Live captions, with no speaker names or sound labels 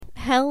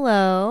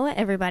Hello,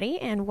 everybody,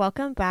 and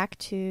welcome back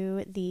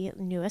to the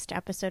newest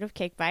episode of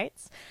Cake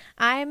Bites.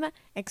 I'm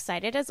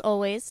excited, as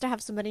always, to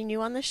have somebody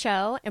new on the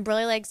show, and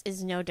BrolyLegs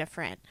is no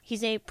different.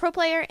 He's a pro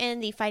player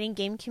in the fighting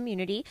game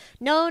community,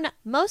 known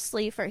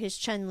mostly for his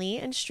Chun-Li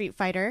in Street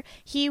Fighter.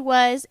 He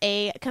was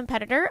a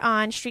competitor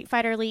on Street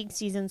Fighter League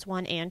Seasons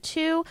 1 and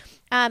 2,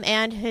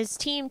 and his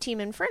Team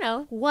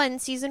Inferno, won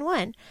Season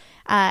 1.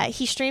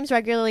 He streams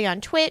regularly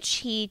on Twitch.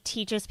 He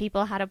teaches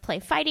people how to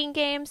play fighting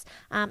games,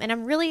 and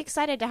I'm really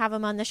excited to have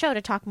him on the show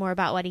to talk more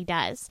about what he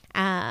does.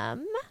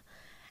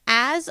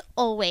 As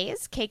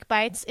always, Cake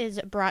Bites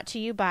is brought to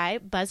you by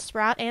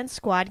Buzzsprout and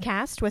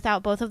Squadcast.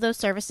 Without both of those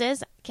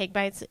services, Cake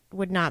Bites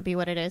would not be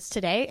what it is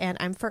today, and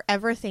I'm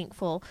forever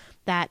thankful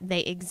that they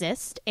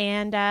exist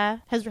and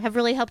have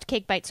really helped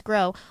Cake Bites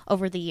grow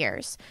over the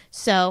years.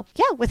 So,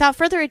 yeah, without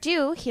further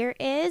ado, here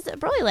is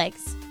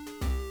BrolyLegs.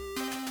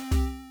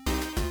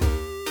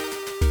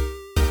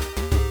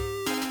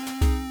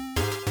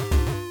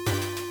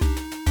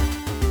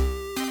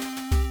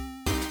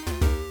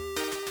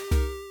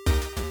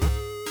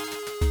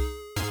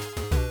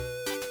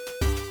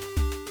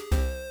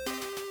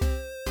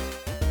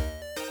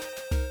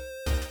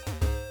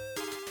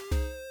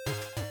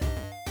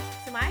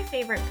 My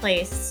favorite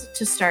place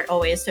to start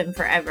always and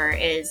forever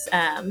is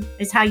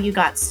how you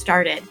got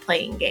started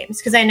playing games,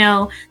 because I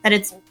know that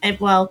it's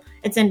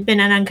been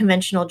an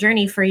unconventional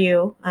journey for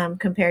you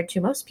compared to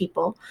most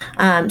people.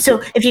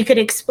 So if you could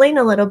explain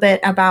a little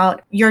bit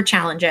about your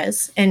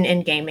challenges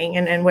in gaming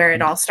and where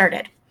it all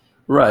started.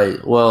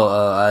 Right. Well,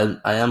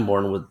 I am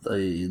born with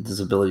a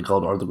disability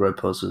called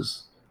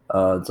arthrogryposis.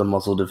 It's a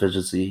muscle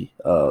deficiency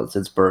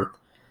since birth.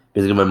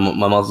 Basically,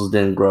 my muscles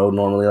didn't grow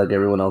normally like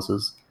everyone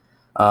else's.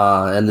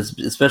 And it's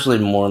especially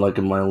more like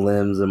in my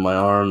limbs and my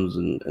arms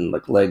and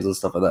like legs and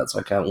stuff like that. So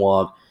I can't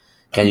walk,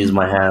 can't use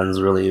my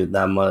hands really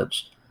that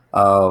much.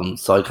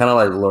 So I kind of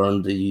like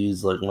learned to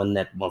use like my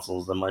neck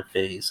muscles and my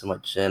face and my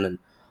chin and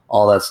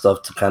all that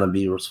stuff to kind of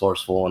be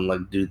resourceful and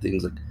like do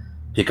things like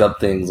pick up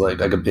things. Like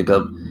I could pick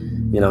up,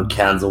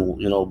 cans of,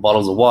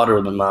 bottles of water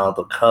in my mouth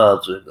or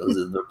cups or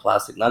they're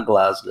plastic, not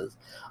glass. Because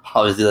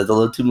obviously that's a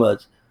little too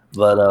much.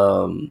 But,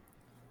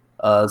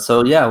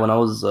 so yeah, when I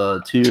was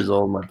 2 years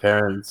old, my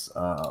parents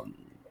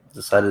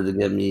decided to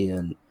get me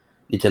a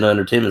Nintendo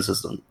Entertainment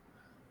System.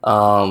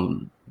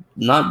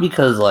 Not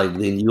because like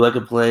they knew I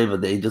could play, but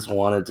they just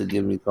wanted to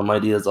give me some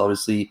ideas.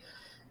 Obviously,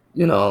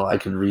 I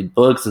could read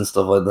books and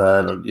stuff like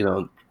that,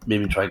 or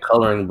maybe try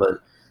coloring.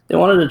 But they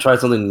wanted to try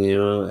something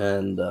new,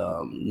 and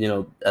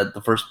at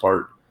the first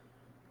part,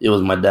 it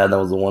was my dad that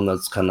was the one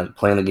that's kind of like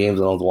playing the games,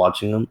 and I was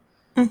watching them.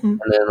 Mm-hmm.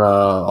 And then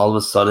all of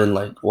a sudden,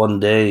 like one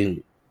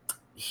day,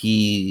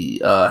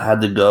 he had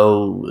to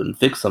go and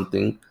fix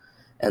something,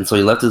 and so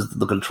he left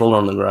the controller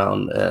on the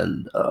ground,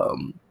 and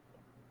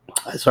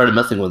I started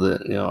messing with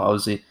it.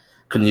 Obviously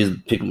couldn't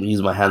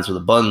use my hands for the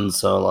buttons,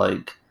 so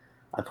like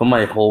I put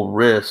my whole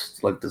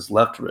wrist, like this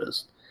left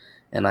wrist,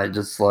 and I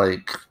just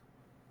like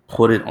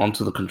put it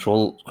onto the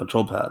control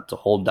pad to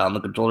hold down the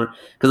controller.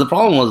 Because the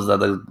problem was that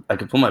like, I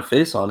could put my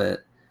face on it,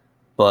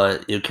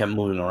 but it kept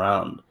moving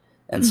around,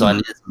 and so I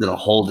needed to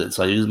hold it.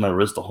 So I used my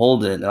wrist to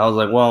hold it, and I was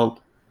like, well,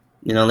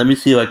 let me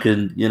see if I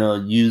could,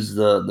 use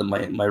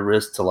my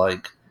wrist to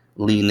like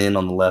lean in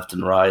on the left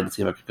and right and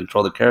see if I could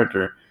control the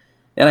character.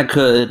 And I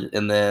could,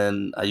 and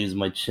then I used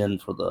my chin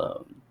for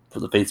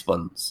the face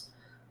buttons.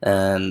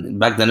 And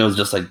back then it was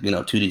just like,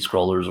 2D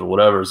scrollers or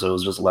whatever, so it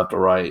was just left or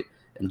right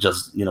and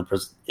just,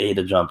 press A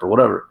to jump or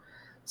whatever.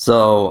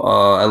 So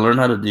I learned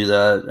how to do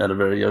that at a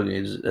very young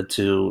age at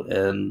 2,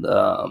 and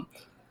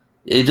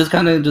it just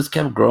kind of just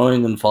kept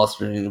growing and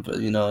fostering,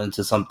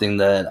 into something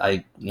that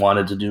I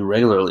wanted to do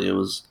regularly. It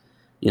was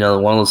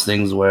one of those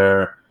things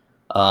where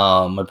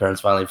my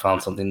parents finally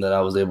found something that I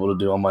was able to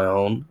do on my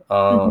own.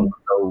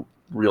 No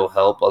real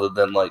help other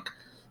than like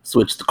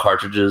switch the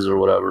cartridges or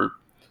whatever.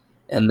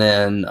 And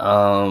then,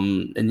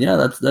 and yeah,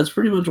 that's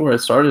pretty much where I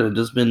started. I've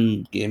just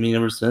been gaming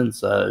ever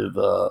since. I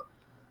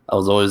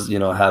was always,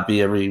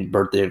 happy every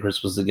birthday or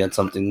Christmas to get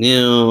something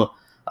new.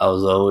 I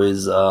was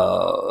always,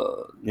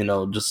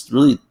 just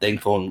really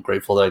thankful and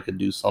grateful that I could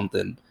do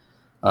something.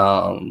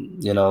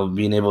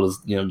 Being able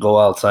to, go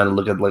outside and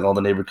look at like all the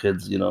neighbor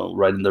kids,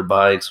 riding their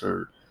bikes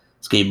or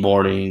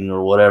skateboarding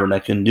or whatever. And I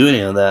couldn't do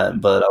any of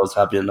that, but I was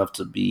happy enough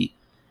to be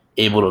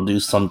able to do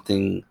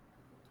something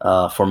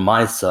for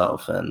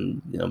myself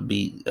and,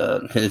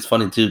 it's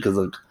funny too, because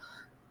like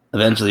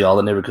eventually all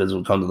the neighbor kids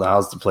would come to the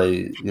house to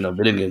play,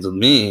 video games with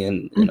me.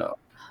 And,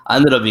 I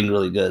ended up being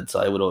really good. So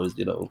I would always,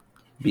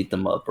 beat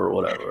them up or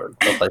whatever and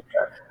stuff like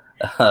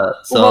that.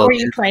 So what were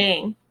you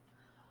playing?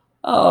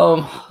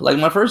 Like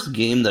my first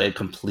game that I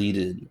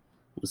completed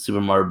was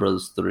Super Mario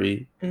Bros.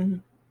 3.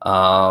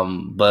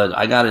 But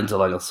I got into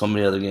like so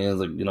many other games,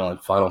 like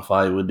like Final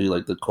Fight would do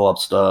like the co-op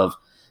stuff,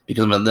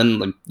 because then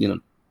like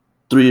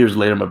 3 years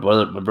later my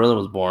brother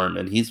was born,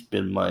 and he's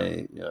been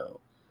my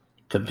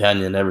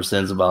companion ever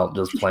since about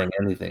just playing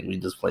anything. We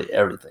just play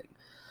everything.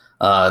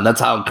 And that's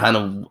how kind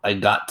of I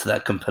got to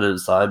that competitive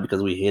side,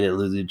 because we hated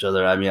losing each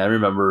other. I mean, I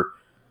remember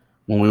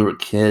when we were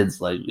kids,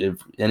 like if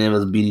any of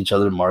us beat each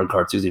other in Mario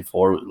Kart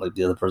 64, like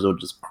the other person would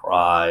just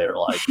cry or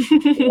like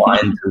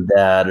whine to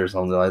dad or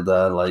something like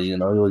that. Like,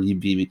 he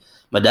beat me.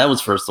 My dad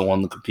was first the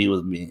one to compete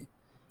with me,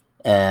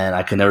 and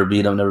I could never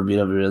beat him,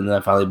 and then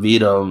I finally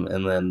beat him,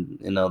 and then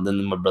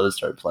then my brother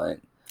started playing,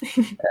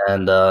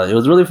 and it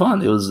was really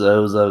fun. It was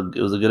a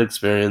good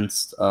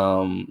experience.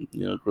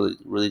 Really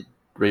really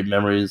great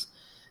memories,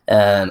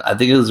 and I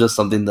think it was just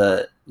something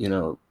that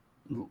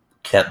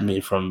kept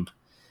me from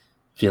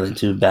feeling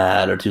too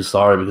bad or too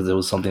sorry because it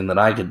was something that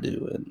I could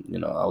do,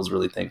 and I was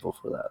really thankful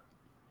for that.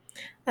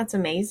 That's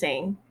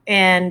amazing.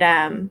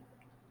 And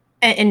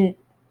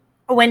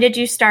when did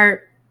you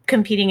start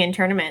competing in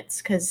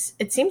tournaments? Because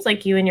it seems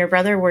like you and your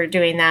brother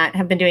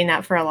have been doing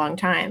that for a long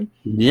time.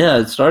 Yeah,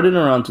 it started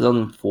around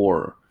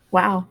 2004.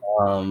 Wow.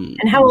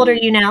 And how old are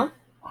you now?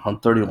 I'm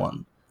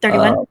 31.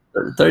 31?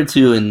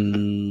 32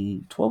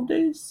 in 12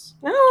 days.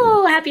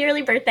 Oh, happy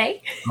early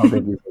birthday. Oh,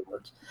 thank you so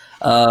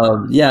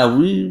much. Yeah,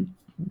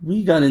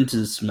 we got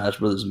into Smash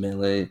Brothers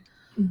Melee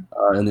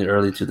in the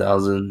early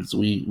 2000s.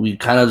 We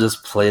kind of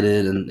just played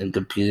it and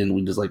competed. And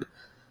we just like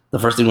the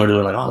first thing we were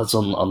doing, like, oh, let's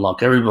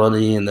unlock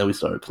everybody, and then we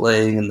started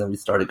playing, and then we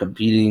started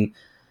competing,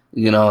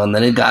 and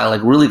then it got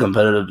like really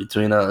competitive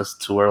between us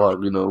to where like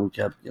we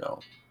kept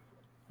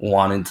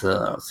wanting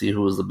to see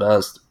who was the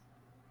best.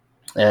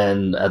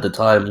 And at the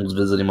time, I was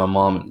visiting my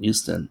mom in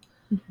Houston,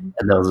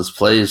 and there was this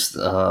place.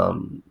 I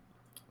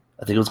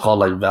think it was called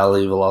like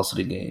Valley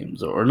Velocity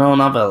Games, or no,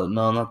 not Valley,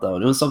 no, not that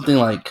one. It was something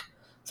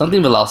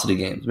Velocity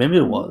Games. Maybe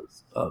it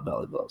was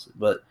Valley Velocity,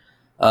 but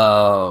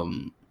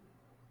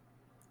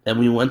and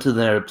we went to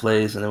their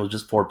place, and it was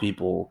just 4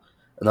 people,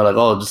 and they're like,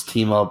 "Oh, just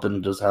team up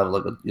and just have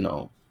like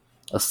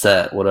a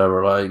set,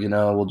 whatever. Like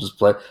we'll just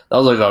play." That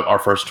was like our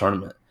first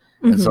tournament,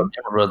 and so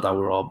I thought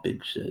we were all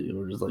big shit. We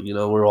were just like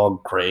we're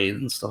all great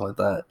and stuff like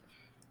that,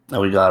 and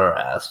we got our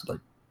ass like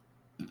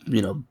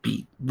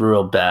beat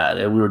real bad,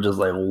 and we were just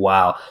like,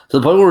 wow, to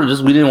the point where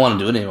we didn't want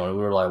to do it anymore.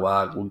 We were like,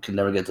 wow, we could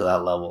never get to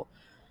that level.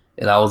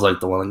 And I was like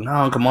the one like,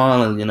 no, come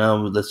on,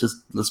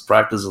 let's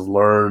practice and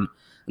learn.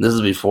 And this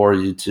is before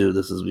YouTube.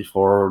 This is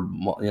before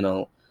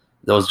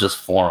there was just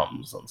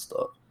forums and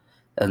stuff.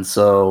 And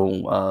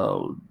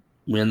so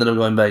we ended up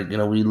going back.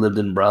 We lived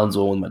in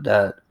Brownsville with my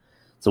dad,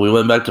 so we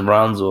went back to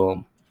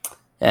Brownsville,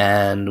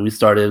 and we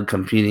started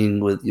competing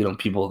with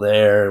people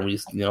there. And we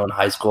in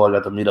high school I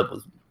got to meet up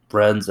with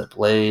friends that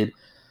played.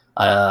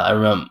 I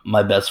remember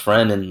my best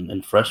friend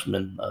in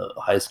freshman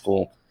high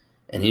school,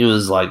 and he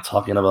was like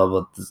talking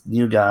about this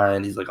new guy,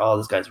 and he's like, "Oh,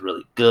 this guy's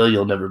really good.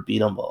 You'll never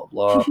beat him." Blah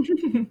blah.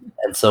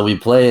 And so we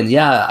played, and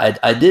yeah,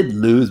 I did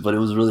lose, but it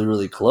was really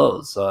really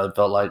close. So I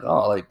felt like,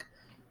 oh, like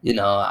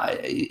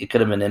it could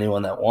have been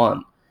anyone that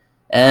won.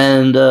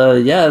 And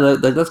yeah,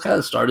 that's kind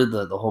of started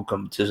the whole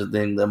competition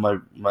thing. Then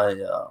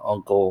my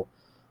uncle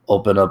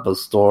opened up a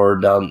store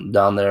down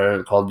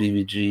there called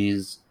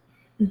BBG's.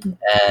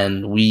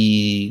 And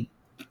we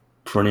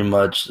pretty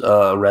much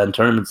ran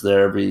tournaments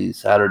there every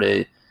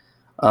Saturday,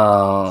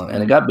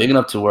 and it got big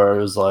enough to where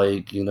it was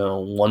like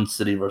one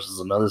city versus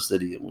another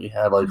city. And we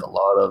had like a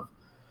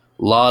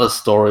lot of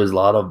stories, a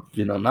lot of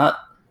not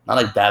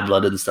like bad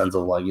blood in the sense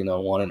of like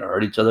wanting to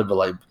hurt each other, but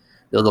like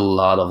there was a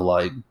lot of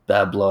like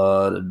bad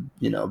blood and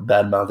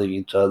bad mouthing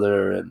each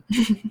other and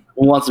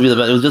who wants to be the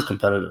best. It was just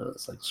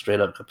competitiveness, like straight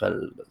up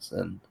competitiveness.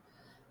 And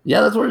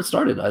yeah, that's where it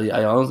started.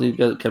 I honestly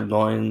kept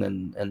going,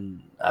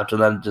 and after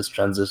that, it just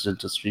transitioned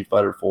to Street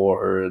Fighter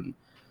 4. And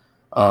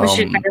was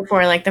Street Fighter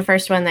 4 like the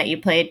first one that you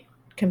played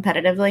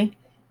competitively?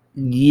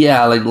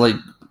 Yeah, like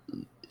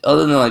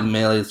other than like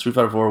Melee, Street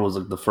Fighter 4 was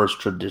like the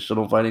first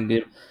traditional fighting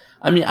game.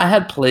 I mean, I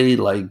had played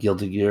like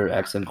Guilty Gear,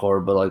 Accent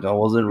Core, but like I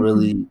wasn't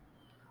really.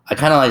 I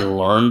kind of like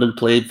learned to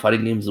play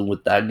fighting games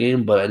with that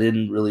game, but I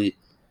didn't really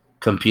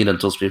compete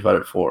until Street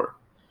Fighter 4.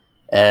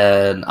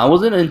 And I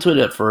wasn't into it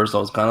at first. I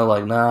was kind of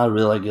like, nah, I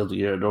really like Guilty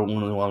Gear. I don't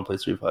really want to play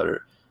Street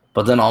Fighter.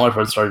 But then all my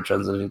friends started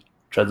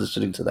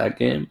transitioning to that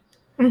game.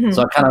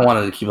 So I kind of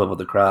wanted to keep up with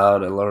the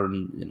crowd and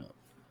learn,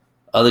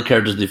 other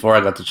characters before I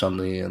got to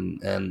Chun-Li.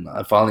 And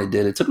I finally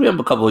did. It took me a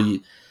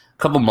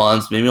couple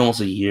months, maybe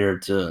almost a year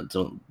to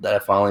that I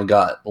finally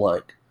got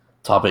like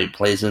top 8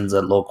 placings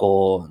at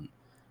local and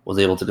was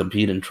able to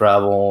compete and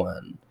travel.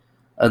 And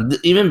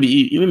even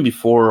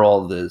before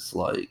all this,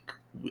 like,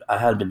 I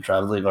had been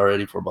traveling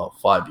already for about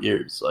 5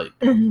 years, like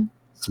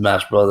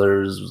Smash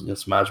Brothers,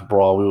 Smash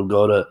Brawl. We would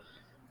go to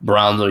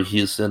Brownsville,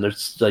 Houston.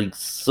 There's like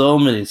so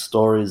many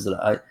stories that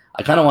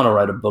I kind of want to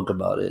write a book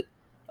about it.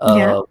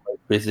 Like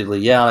basically,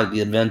 like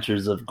the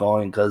adventures of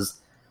going. Because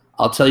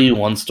I'll tell you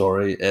one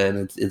story, and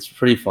it's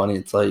pretty funny.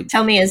 It's like,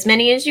 tell me as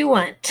many as you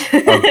want.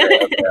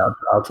 Okay,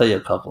 I'll tell you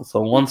a couple.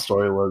 So one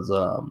story was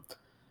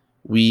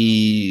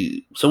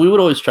we would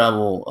always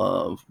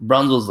travel.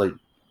 Brownsville's like,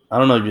 I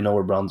don't know if you know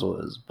where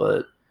Brownsville is,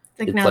 but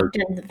it's now like,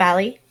 in the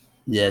valley.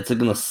 Yeah, it's like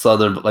in the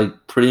southern, but like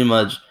pretty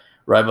much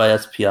right by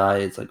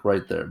SPI. It's like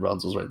right there.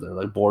 Brownsville's right there,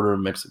 like border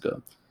of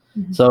Mexico.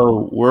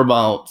 So we're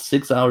about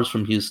 6 hours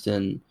from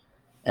Houston,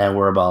 and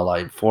we're about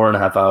like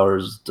 4.5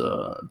 hours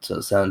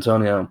to San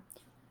Antonio.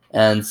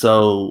 And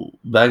so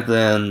back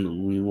then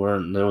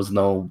there was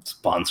no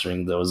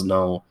sponsoring, there was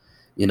no,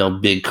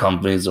 big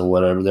companies or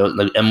whatever. There was,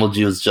 like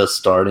MLG was just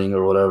starting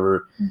or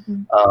whatever.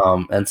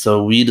 Mhm. And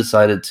so we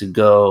decided to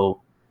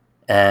go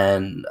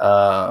and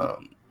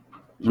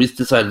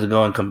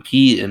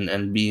compete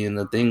and be in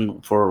the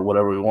thing for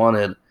whatever we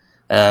wanted.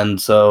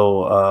 And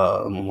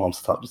so my mom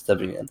stopped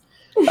stepping in.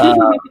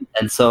 Uh,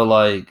 and so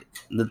like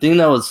the thing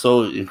that was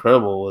so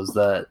incredible was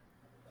that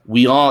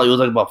it was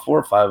like about 4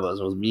 or 5 of us.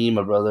 It was me,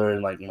 my brother,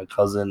 and like my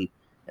cousin,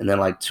 and then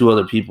like 2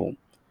 other people.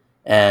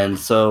 And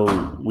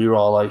so we were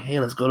all like, "Hey,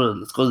 let's go to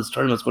this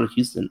tournament. Let's go to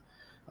Houston."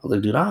 I was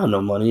like, "Dude, I have no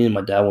money." And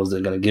my dad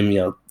wasn't gonna give me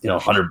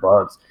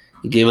 $100.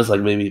 He gave us like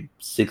maybe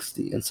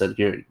 60 and said,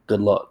 "Here, good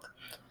luck."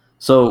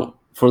 So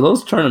for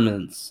those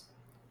tournaments,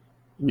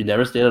 we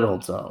never stayed at a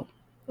hotel.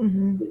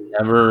 Mhm. We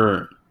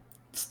never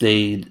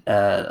stayed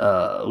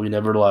at. We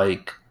never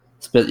like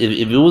spent.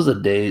 If it was a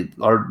day,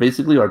 our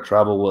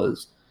travel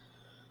was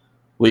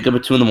wake up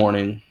at 2 in the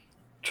morning,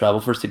 travel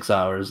for 6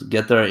 hours,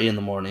 get there at 8 in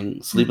the morning,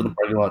 sleep in the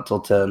parking lot till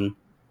 10,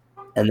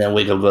 and then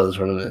wake up, go to the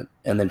tournament,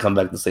 and then come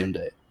back the same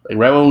day. Like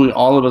right when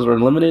all of us were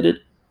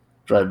eliminated,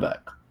 drive back.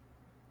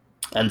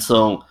 And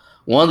so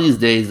one of these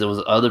days, there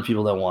was other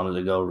people that wanted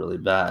to go really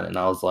bad, and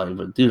I was like,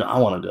 "But dude, I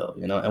want to go,"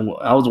 And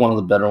I was one of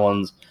the better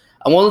ones.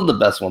 I wasn't the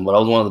best one, but I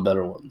was one of the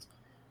better ones.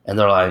 And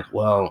they're like,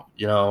 "Well,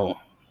 do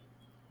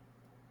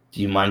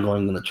you mind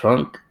going in the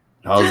trunk?"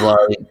 And I was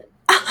like,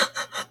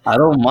 "I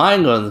don't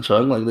mind going in the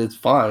trunk. Like it's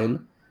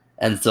fine."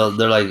 And so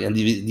they're like, and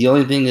the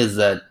only thing is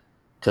that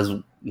because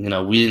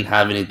we didn't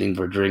have anything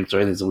for drinks or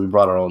anything, so we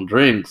brought our own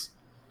drinks.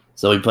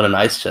 So we put an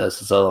ice chest.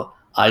 So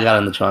I got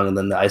in the trunk, and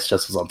then the ice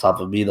chest was on top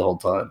of me the whole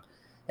time.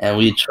 And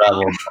we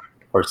traveled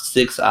for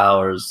 6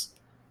 hours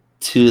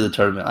to the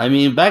tournament. I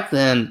mean, back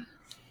then,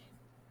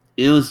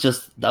 that was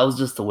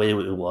just the way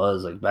it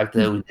was. Like back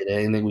then, we did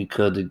anything we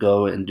could to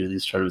go and do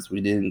these tournaments.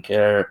 We didn't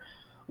care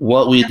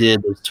what we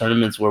did. There's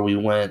tournaments where we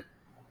went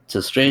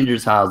to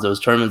strangers' house. There was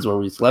tournaments where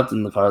we slept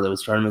in the car. There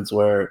was tournaments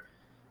where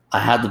I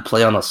had to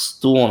play on a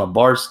stool, on a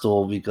bar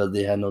stool, because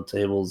they had no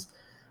tables.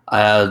 I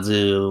had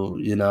to,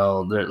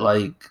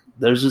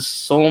 there's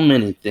just so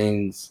many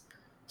things,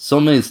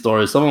 so many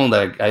stories. Some of them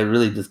that I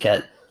really just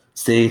can't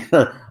say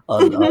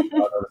on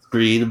the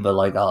screen, but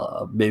like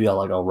I'll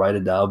write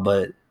it down.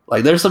 But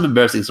like there's some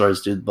embarrassing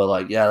stories too. But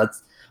like yeah,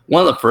 that's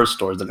one of the first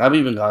stories. Like I've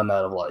even gotten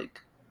out of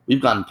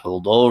we've gotten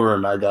pulled over,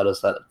 and I got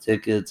us out of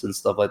tickets and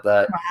stuff like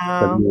that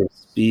because Wow. we were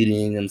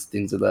speeding and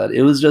things like that.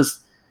 It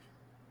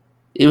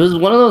was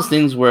one of those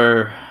things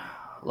where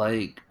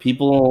like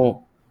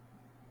people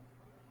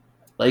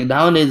like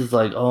nowadays it's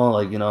like, oh,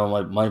 like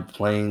my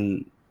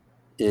plane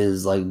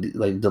is like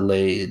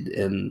delayed,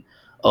 and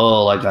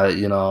oh, like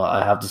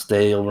I have to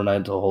stay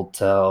overnight to a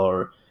hotel,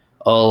 or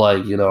oh,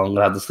 like I'm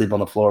gonna have to sleep on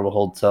the floor of a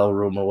hotel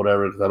room or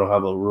whatever because I don't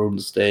have a room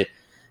to stay.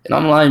 And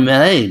I'm like, man,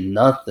 that ain't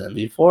nothing.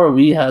 Before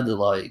we had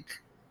to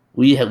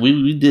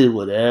we did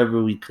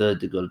whatever we could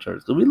to go to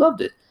church because we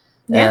loved it.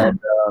 Yeah.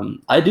 And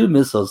I do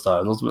miss those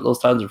times. Those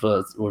times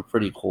were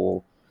pretty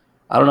cool.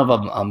 I don't know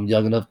if I'm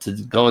young enough to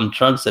go in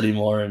trunks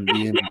anymore and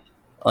be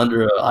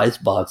under an ice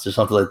box or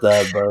something like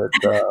that, but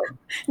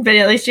But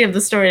at least you have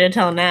the story to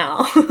tell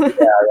now.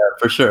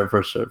 for sure,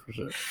 for sure, for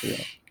sure.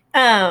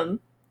 Yeah.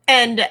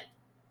 And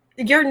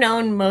you're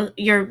known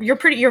you're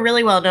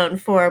really well known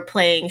for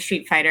playing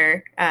Street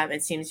Fighter.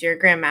 It seems you're a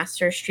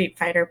grandmaster Street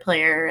Fighter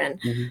player,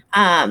 and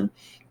um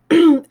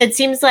it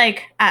seems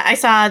like I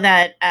saw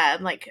that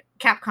like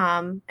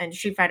Capcom and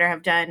Street Fighter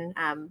have done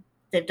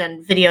they've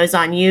done videos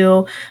on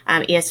you.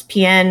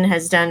 ESPN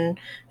has done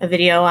a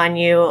video on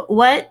you.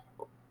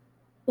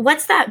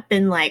 What's that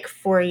been like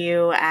for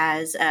you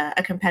as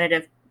a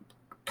competitive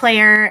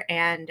player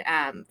and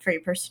for you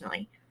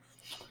personally?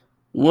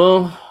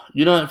 Well,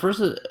 at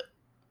first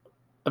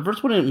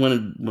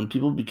when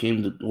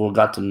people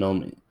got to know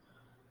me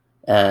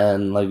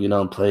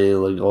and play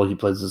like, oh, he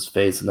plays his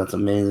face and that's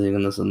amazing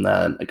and this and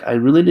that. Like I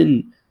really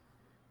didn't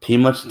pay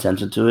much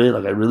attention to it.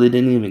 Like I really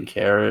didn't even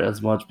care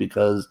as much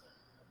because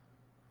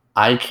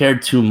I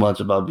cared too much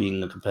about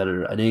being a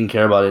competitor. I didn't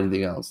care about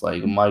anything else.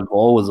 Like my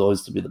goal was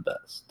always to be the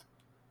best.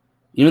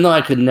 Even though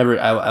I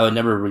would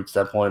never reach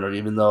that point, or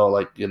even though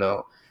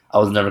I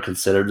was never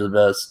considered the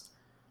best.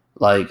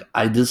 Like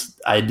I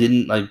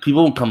didn't like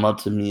people would come up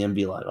to me and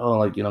be like, oh,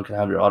 like can I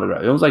have your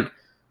autograph? It was like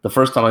the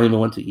first time I even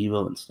went to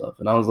Evo and stuff,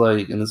 and I was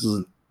like, and this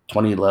was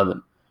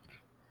 2011,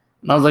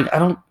 and I was like, I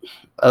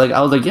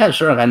was like, yeah,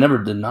 sure. Like, I never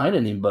denied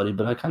anybody,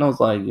 but I kind of was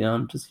like,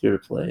 I'm just here to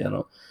play.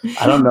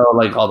 I don't know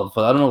like all the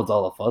fuss. I don't know what's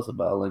all the fuss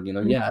about. Like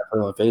yeah, I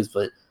play my face,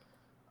 but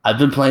I've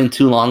been playing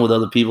too long with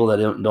other people that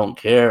don't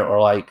care, or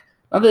like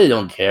not that they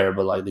don't care,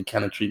 but like they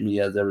kind of treat me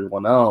as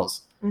everyone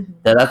else. Mm-hmm.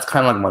 That's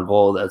kind of like my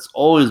goal. That's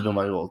always been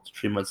my goal, to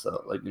treat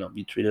myself like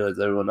be treated as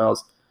everyone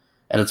else.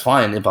 And it's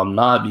fine if I'm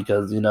not,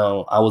 because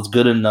I was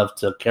good enough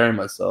to carry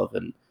myself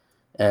and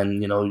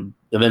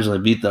eventually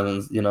beat them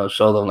and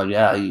show them like,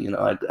 yeah,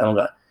 I don't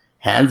got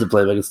hands to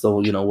play, but I can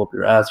still whoop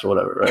your ass or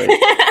whatever, right?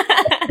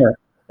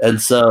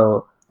 And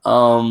so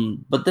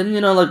But then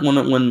like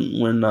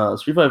when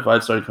Street Fighter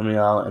Five started coming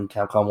out and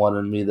Capcom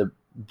wanted me to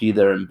be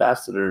their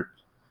ambassador,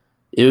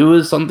 it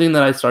was something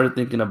that I started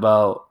thinking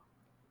about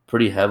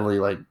pretty heavily,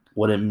 like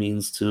what it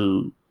means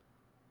to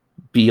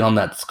be on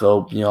that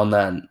scope, be on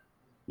that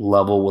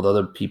level with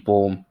other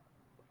people,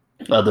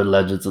 other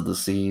legends of the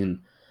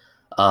scene,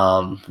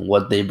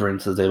 what they bring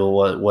to the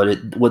table,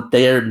 what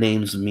their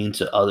names mean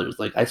to others.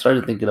 Like I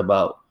started thinking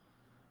about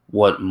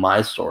what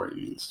my story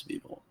means to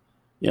people.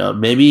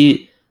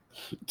 Maybe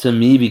to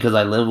me because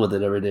I live with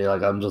it every day.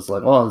 Like I'm just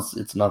like, oh,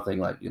 it's nothing.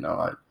 Like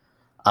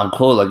I'm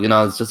cool. Like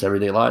it's just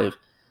everyday life.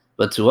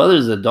 But to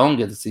others that don't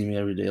get to see me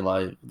everyday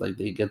life, like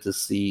they get to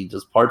see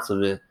just parts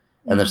of it,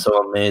 and they're Mm-hmm.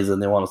 so amazed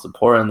and they want to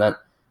support. And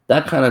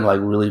that kind of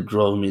like really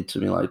drove me to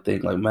me like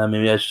think like, man,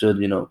 maybe I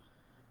should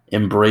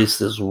embrace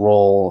this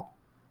role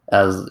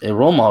as a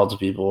role model to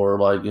people or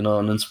like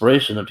an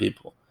inspiration to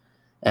people.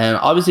 And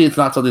obviously, it's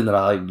not something that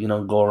I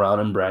like go around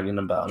and bragging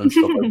about and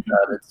stuff like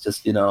that. It's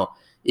just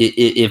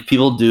if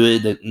people do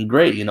it, then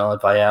great.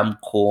 If I am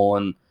cool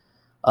and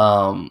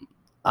um,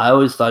 I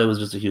always thought it was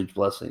just a huge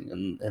blessing.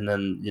 And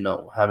then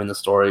having the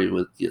story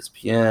with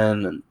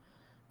ESPN and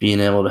being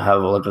able to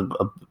have like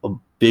a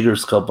bigger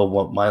scope of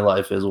what my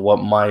life is, what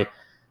my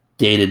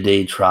day to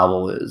day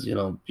travel is.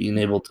 Being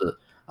able to.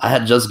 I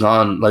had just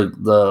gone like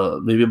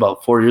maybe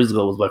about 4 years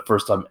ago was my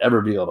first time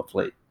ever being on a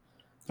plane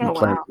Oh and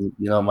playing.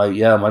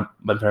 wow.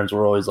 My parents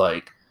were always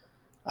like,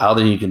 "I don't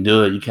think you can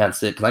do it. You can't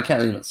sit because I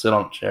can't even sit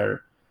on a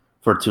chair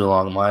for too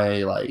long.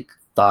 My like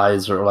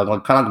thighs are like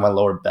kind of like my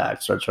lower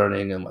back starts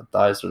hurting and my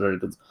thighs start hurting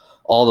because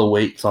all the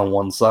weight's on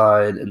one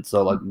side, and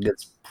so like it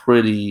gets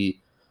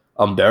pretty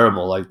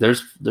unbearable. Like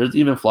there's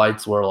even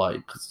flights where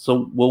like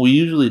so what we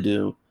usually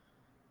do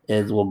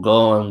is we'll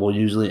go and we'll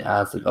usually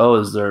ask like, oh,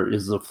 is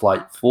the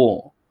flight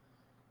full?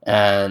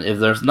 And if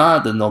there's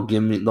not, then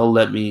they'll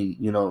let me,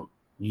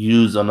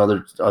 use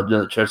another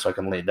chair so I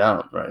can lay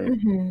down, right?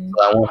 Mm-hmm.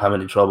 So I won't have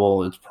any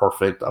trouble. It's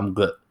perfect. I'm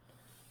good.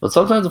 But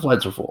sometimes the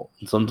flights are full,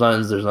 and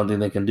sometimes there's nothing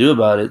they can do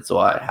about it, so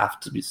I have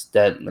to be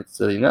steady, like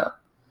sitting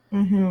up.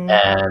 Mm-hmm.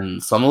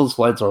 And some of those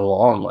flights are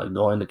long, like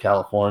going to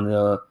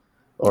California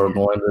or Yeah.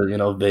 going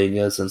to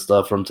Vegas and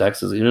stuff from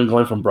Texas, even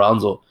going from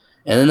Brownsville.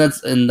 And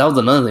that was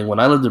another thing. When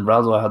I lived in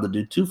Brownsville, I had to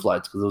do two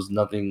flights because there was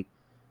nothing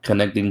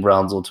connecting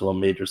Brownsville to a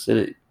major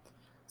city.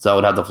 So I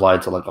would have to fly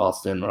to like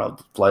Austin or I would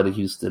fly to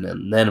Houston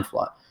and then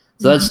fly.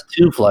 So Mm-hmm. that's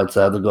two flights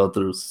I had to go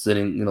through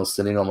sitting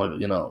on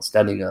my,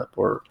 standing up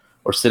or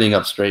sitting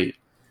up straight.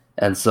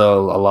 And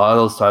so a lot of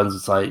those times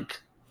it's like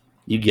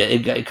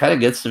it kind of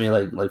gets to me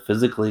like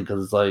physically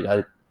because it's like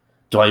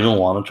do I even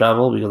want to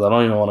travel because I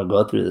don't even want to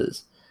go through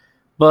this.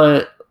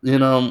 But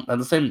at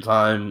the same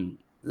time,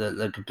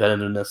 the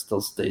competitiveness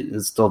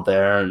is still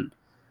there, and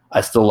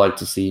I still like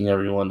to seeing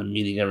everyone and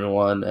meeting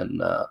everyone,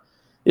 and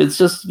it's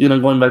just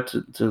going back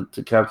to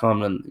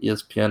Capcom and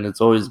ESPN.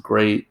 It's always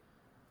great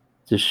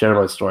to share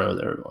my story with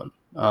everyone.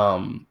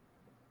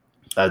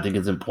 I think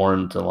it's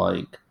important to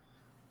like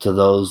to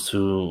those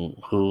who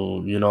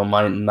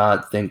might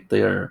not think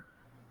they're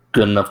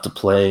good enough to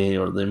play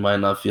or they might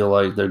not feel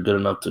like they're good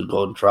enough to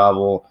go and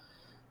travel.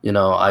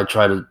 I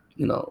try to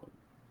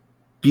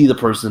be the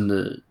person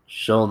to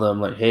show them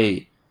like,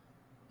 hey,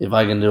 if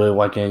I can do it,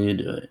 why can't you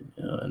do it?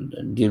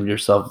 And give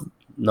yourself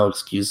no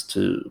excuse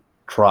to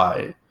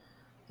try.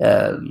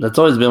 And that's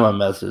always been my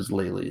message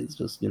lately. It's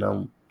just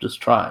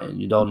just try,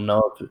 and you don't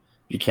know if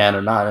you can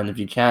or not. And if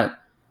you can't,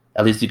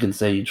 at least you can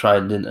say you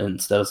tried didn't,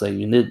 instead of saying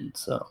you didn't.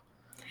 So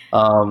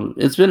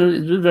it's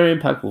been very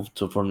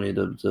impactful for me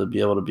to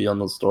be able to be on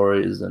those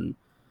stories and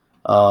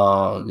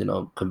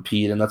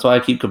compete. And that's why I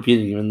keep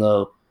competing, even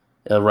though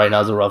right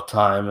now is a rough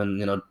time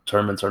and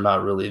tournaments are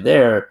not really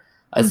there.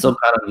 I Mm-hmm. still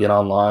kind of get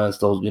online and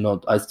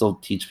still I still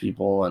teach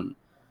people and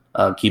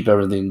keep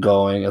everything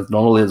going as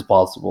normally as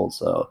possible.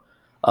 So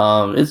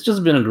it's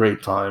just been a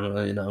great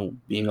time,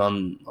 being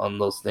on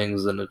those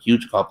things and a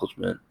huge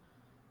accomplishment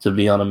to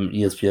be on an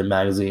ESPN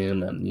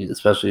magazine and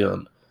especially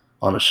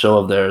on a show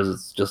of theirs.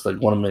 It's just like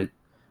one of my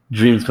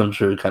dreams come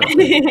true kind of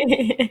thing.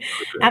 Really great.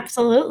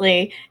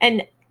 Absolutely.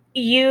 And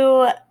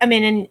I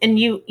mean, and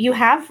you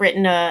have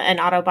written an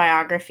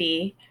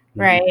autobiography,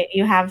 Mhm. right?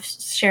 You have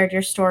shared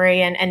your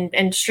story,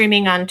 and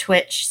streaming on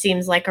Twitch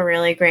seems like a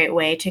really great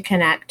way to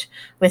connect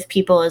with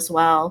people as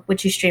well,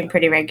 which you stream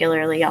pretty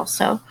regularly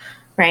also, Yeah.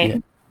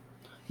 right?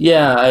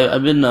 Yeah,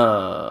 I've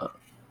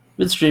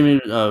been streaming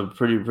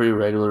pretty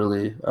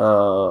regularly.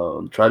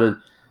 Try to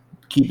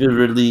keep it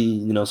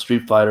really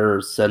Street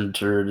Fighter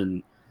centered,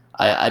 and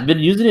I've been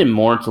using it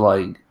more to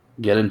like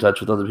get in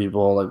touch with other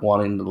people like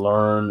wanting to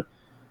learn.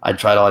 I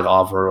try to like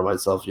offer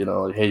myself,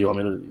 like, hey, you want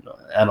me to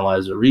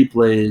analyze your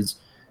replays?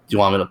 Do you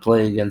want me to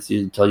play against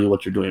you? Tell you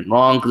what you're doing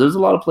wrong? Because there's a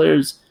lot of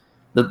players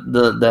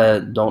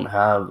that don't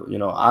have.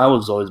 I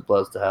was always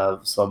blessed to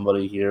have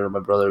somebody here, my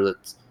brother,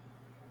 that's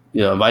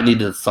if I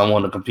needed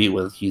someone to compete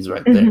with, he's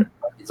right there. Hmm. If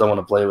I need someone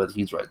to play with,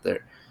 he's right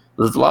there.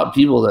 There's a lot of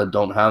people that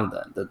don't have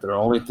that. That their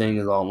only thing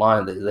is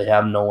online. They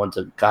have no one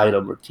to guide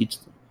them or teach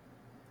them,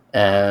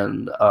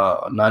 and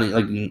not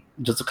like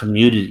just a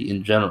community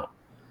in general.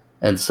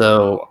 And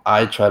so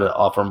I try to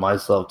offer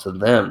myself to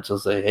them to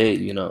say, hey,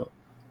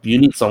 if you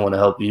need someone to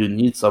help you,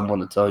 need someone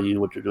to tell you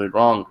what you're doing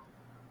wrong,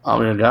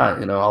 I'm your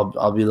guy.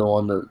 I'll be the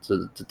one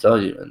to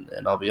tell you,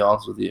 and I'll be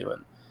honest with you.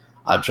 And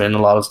I've trained a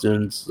lot of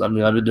students. I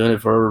mean, I've been doing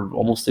it for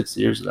almost 6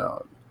 years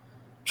now.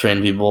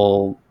 Train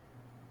people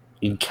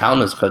in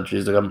countless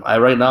countries. Like I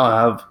right now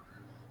have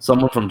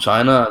someone from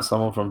China, I have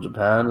someone from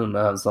Japan, and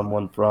I have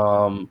someone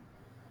from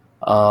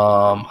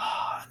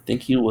I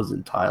think he was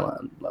in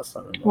Thailand last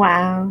time I remember.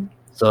 Wow.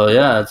 So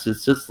yeah, it's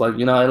just like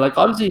I like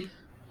obviously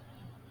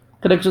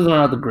connections are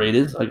not the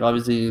greatest. Like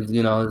obviously,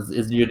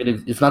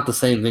 it's not the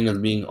same thing as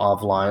being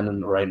offline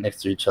and right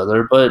next to each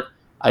other. But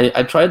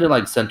I try to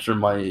like center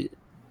my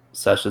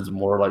sessions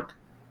more like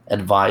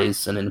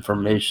advice and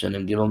information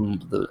and give them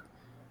the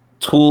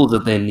tools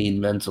that they need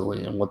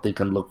mentally and what they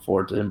can look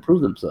for to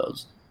improve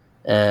themselves.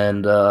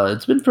 And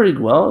it's been pretty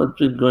well. It's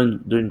been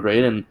doing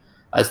great, and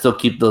I still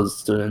keep those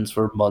students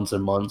for months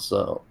and months.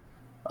 So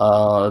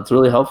it's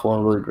really helpful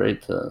and really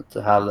great to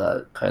have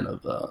that kind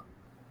of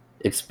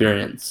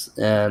experience.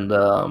 And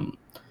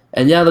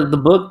yeah, the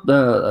book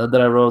that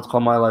I wrote, it's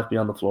called My Life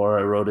Beyond the Floor.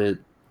 I wrote it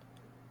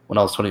when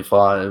I was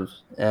 25,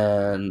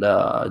 and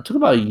it took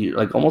about a year,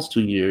 like almost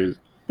 2 years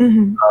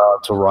Mm-hmm.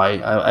 to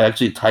write. I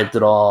actually typed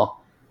it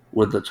all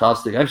with the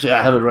chopstick. Actually,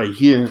 I have it right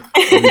here.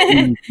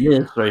 I'm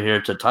using this right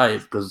here to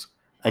type because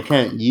I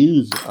can't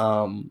use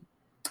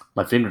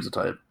my fingers to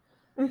type.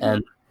 Mm-hmm.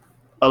 And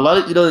a lot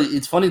of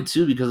it's funny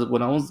too because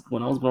when I was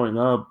growing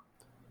up,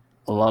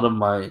 a lot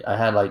of I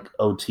had like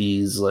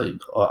OTs,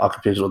 like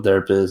occupational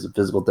therapists and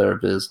physical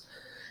therapists,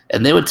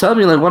 and they would tell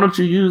me like, why don't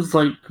you use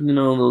like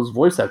those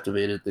voice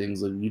activated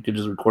things? Like you could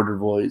just record your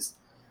voice,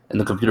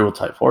 and the computer will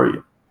type for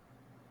you.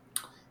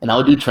 And I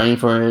would do training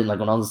for it, like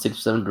when I was in sixth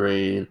or seventh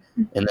grade,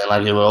 and then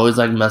like it would always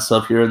like mess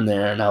up here and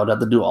there, and I would have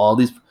to do all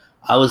these.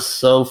 I was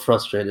so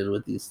frustrated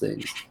with these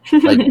things.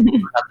 Like I have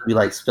to be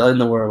like spelling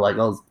the word, like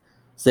I'll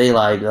say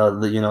like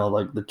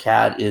like the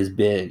cat is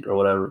big or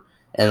whatever,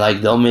 and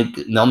like they'll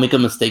make a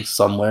mistake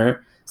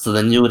somewhere, so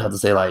then you would have to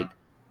say like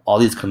all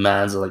these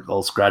commands, like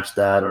oh scratch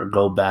that or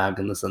go back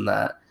and this and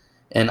that,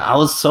 and I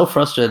was so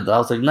frustrated that I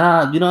was like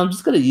nah, I'm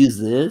just gonna use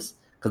this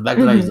because back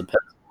then I used Mm-hmm.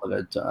 a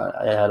pencil,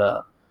 like I had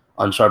a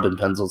unsharpened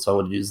pencil, so I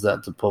would use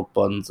that to poke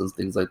buttons and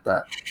things like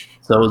that.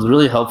 So it was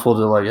really helpful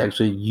to like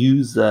actually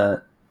use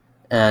that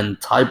and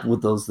type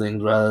with those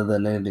things rather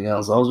than anything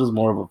else. I was just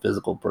more of a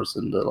physical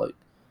person to like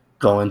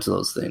go into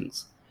those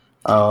things.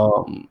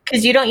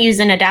 Because you don't use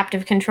an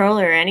adaptive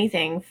controller or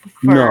anything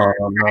No,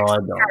 no, I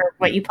don't. for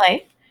what you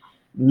play.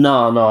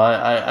 No, no,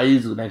 I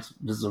use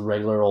just a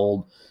regular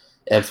old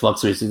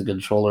Xbox 360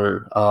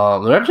 controller.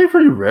 They're actually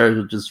pretty rare,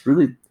 which is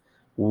really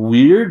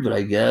weird, but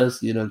I guess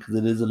because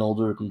it is an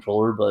older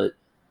controller. But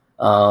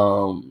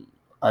Um,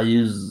 I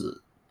use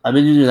I've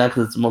been using that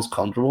because it's the most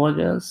comfortable, I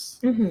guess.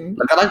 Mm-hmm.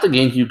 Like I like the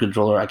GameCube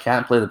controller. I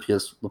can't play the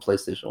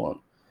PlayStation one.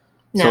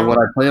 So when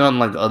No. I play on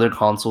like other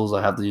consoles,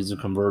 I have to use a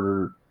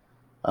converter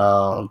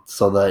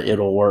so that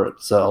it'll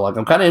work. So like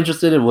I'm kind of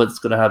interested in what's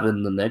gonna happen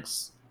in the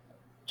next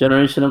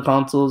generation of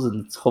consoles,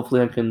 and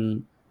hopefully I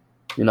can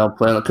play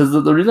on because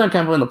the reason I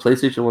can't play on the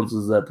PlayStation ones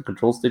is that the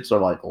control sticks are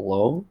like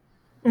low.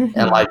 And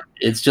Mm-hmm. like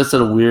it's just at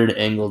a weird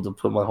angle to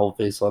put my whole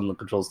face on the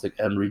control stick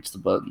and reach the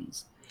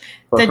buttons.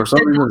 But for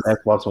some reason,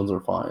 Xbox ones are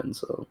fine.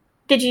 So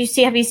Have you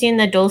seen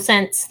the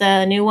DualSense,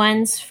 the new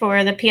ones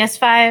for the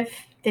PS5?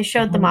 They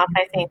showed them off,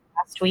 I think,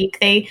 last week.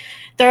 They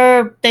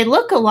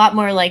look a lot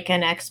more like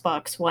an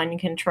Xbox One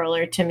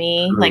controller to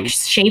me, like true.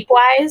 shape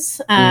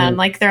wise. Mhm.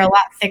 Like they're a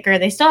lot thicker.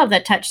 They still have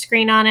that touch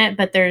screen on it,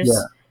 but Yeah,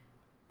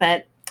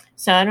 but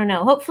so I don't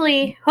know.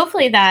 Hopefully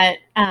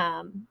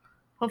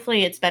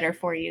it's better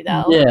for you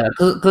though. yeah,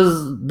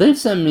 because they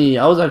sent me.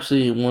 I was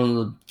actually one of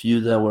the few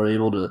that were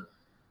able to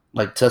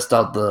like test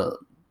out the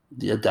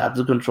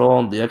adaptive control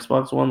on the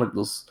Xbox One, like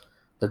those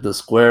like the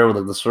square with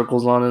like the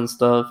circles on it and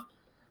stuff.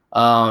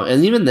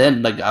 And even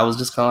then, like I was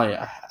just kind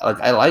of like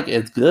I like it.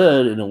 It's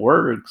good and it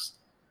works,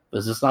 but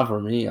it's just not for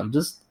me. I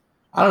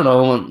don't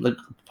know. Like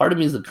part of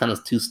me is kind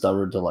of too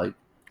stubborn to like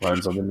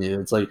learn something new.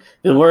 It's like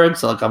if it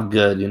works, like I'm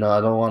good.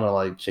 I don't want to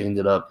like change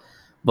it up.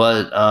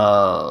 But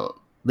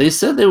they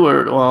said they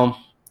were. Well,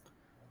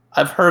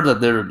 I've heard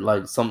that they're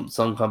like some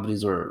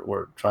companies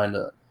were trying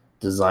to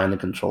design a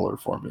controller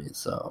for me.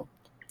 So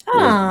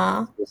we'll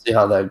Oh, we'll see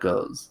how that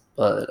goes.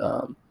 But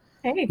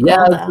very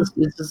yeah, cool it's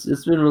though. just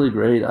it's been really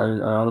great. I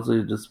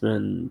honestly just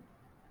been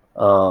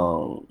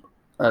um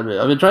I've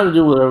been trying to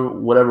do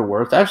whatever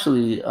works.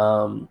 Actually,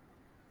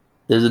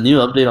 there's a new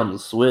update on the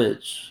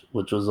Switch,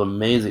 which was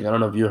amazing. I don't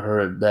know if you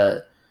heard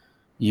that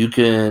you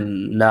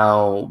can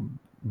now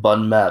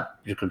button map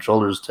your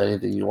controllers to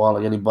anything you want,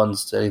 like any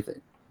buttons to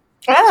anything.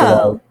 So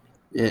Oh,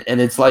 and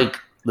it's like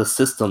the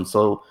system.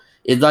 So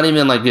it's not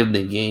even like in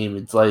the game.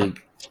 It's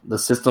like the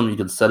system. You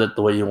can set it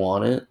the way you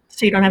want it.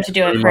 so you don't have to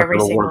do it Pretty for much every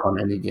it'll work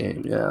single. on any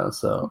game. Yeah.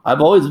 So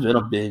I've always been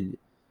a big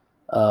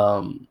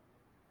um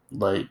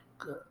like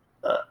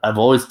I've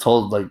always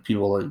told like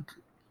people like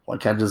why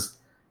can't just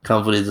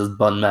companies just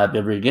button map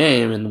every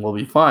game and we'll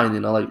be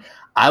fine. Like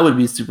I would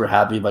be super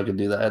happy if I could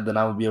do that, and then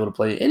I would be able to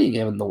play any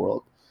game in the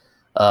world.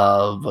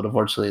 But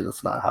unfortunately,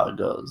 that's not how it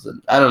goes.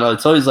 And I don't know.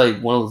 It's always like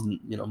one of those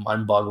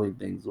mind-boggling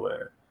things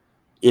where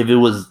if it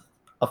was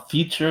a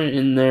feature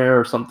in there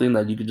or something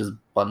that you could just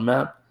button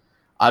map,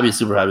 I'd be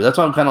super happy. That's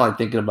why I'm kind of like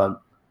thinking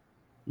about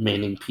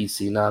maining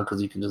PC now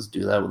because you can just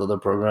do that with other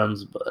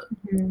programs. But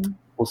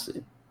we'll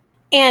see.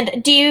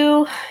 And do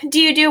you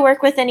do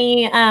work with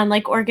any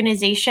like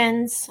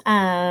organizations?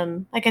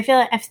 Like I feel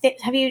like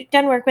have you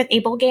done work with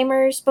Able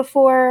Gamers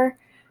before?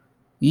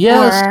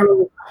 Yeah.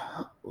 Or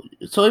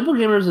So April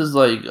Gamers is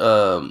like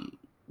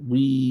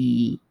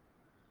we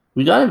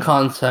got in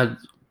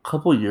contact a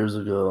couple years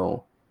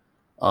ago.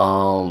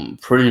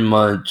 Pretty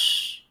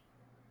much,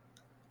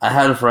 I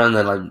had a friend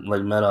that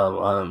like met up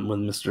with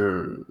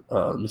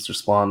Mr.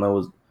 Spawn. I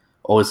was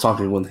always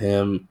talking with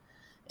him,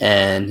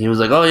 and he was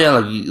like, "Oh yeah,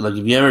 like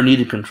if you ever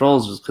needed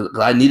controls, just cause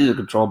I needed a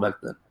control back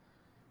then,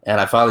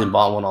 and I finally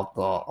bought one off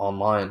the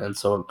online, and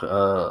so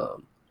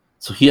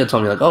he had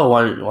told me like, oh,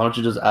 why don't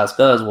you just ask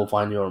us? We'll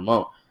find you a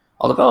remote."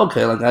 I was like, "Oh,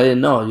 okay." Like I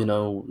didn't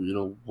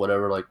know,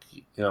 whatever. Like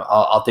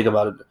I'll think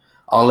about it.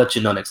 I'll let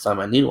you know next time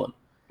I need one.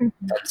 And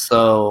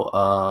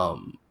so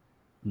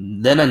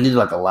then I needed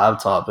like a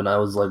laptop, and I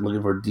was like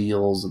looking for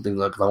deals and things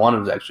like because I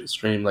wanted to actually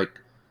stream like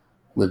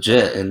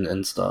legit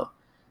and stuff.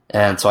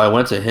 And so I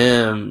went to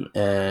him,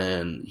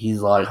 and he's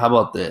like, "How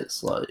about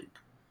this? Like,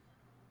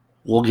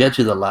 we'll get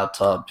you the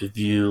laptop if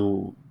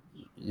you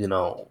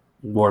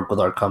work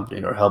with our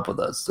company or help with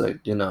us.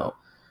 Like,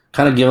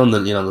 kind of give him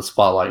the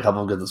spotlight, help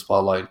him get the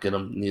spotlight, get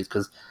him needs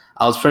because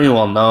I was pretty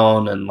well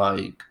known and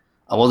like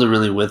I wasn't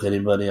really with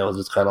anybody. I was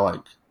just kind of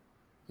like."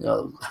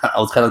 I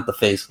was kind of like the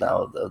face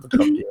now of the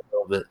company a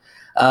little bit.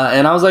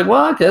 And I was like,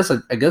 well, I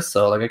guess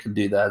so. Like I could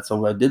do that.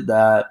 So I did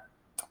that.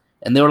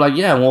 And they were like,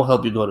 yeah, we'll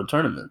help you go to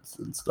tournaments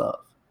and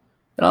stuff.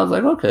 And I was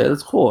like, okay,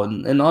 that's cool.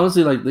 And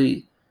honestly, like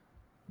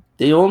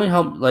they only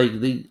help, like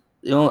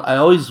I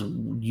always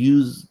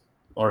use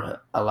or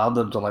allowed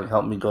them to like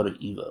help me go to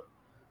EVO.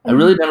 I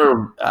really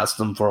never asked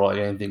them for like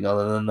anything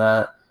other than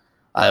that.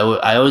 I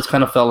always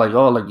kind of felt like,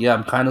 oh, like, yeah,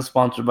 I'm kind of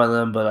sponsored by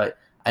them, but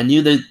I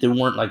knew they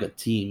weren't like a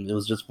team. It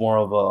was just more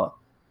of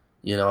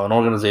an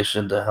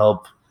organization to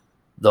help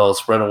those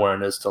spread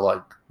awareness to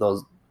like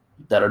those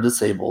that are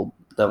disabled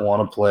that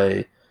want to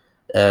play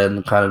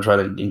and kind of try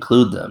to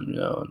include them,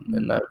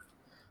 and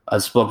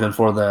I've spoken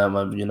for them.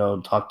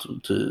 I've, talked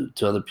to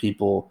other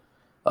people,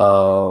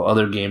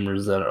 other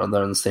gamers that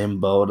are in the same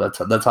boat.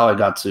 That's how I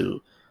got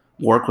to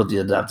work with the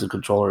adaptive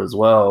controller as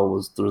well,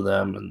 was through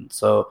them. And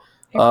so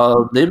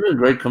they've been a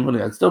great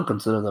company. I still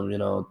consider them,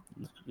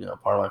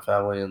 part of my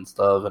family and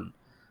stuff. And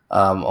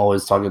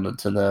always talking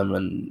to them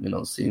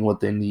and, seeing what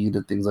they need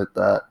and things like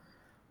that.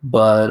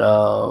 But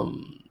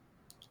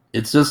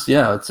it's just,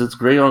 yeah, it's a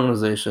great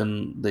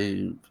organization.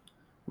 They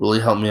really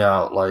helped me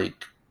out,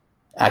 like,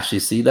 actually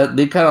see that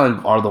they kind of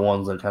like are the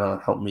ones that kind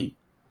of help me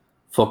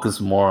focus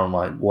more on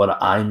like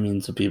what I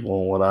mean to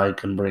people and what I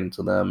can bring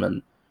to them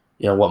and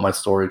what my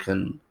story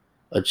can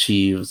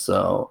achieve.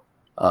 So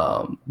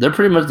they're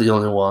pretty much the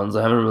only ones.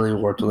 I haven't really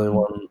worked with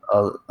anyone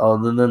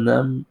other than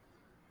them,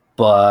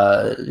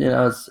 but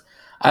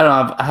I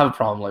don't know. I have a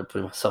problem like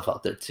putting myself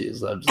out there too.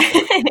 So I'm just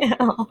like,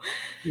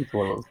 it's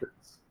one of those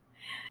things.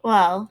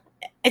 Well,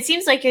 it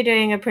seems like you're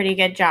doing a pretty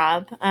good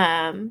job.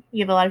 You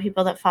have a lot of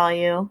people that follow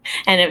you,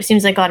 and it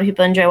seems like a lot of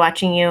people enjoy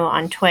watching you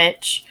on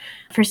Twitch.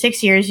 For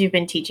 6 years, you've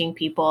been teaching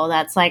people.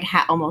 That's like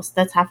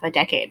that's half a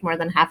decade, more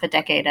than half a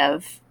decade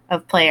of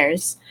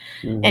players.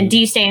 Mm-hmm. And do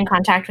you stay in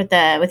contact with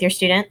your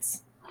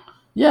students?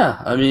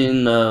 Yeah, I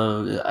mean,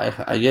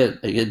 I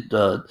get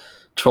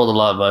trolled a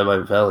lot by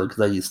my family because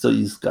I still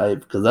use Skype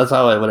because that's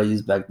what I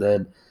used back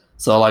then.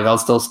 So like I'll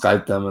still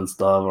Skype them and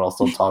stuff, or I'll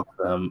still talk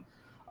to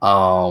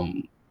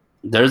them.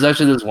 There's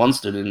actually this one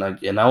student,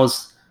 like, and I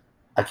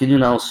kid you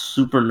not, I was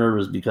super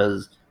nervous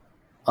because,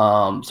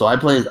 so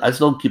I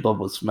still keep up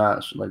with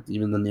Smash, like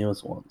even the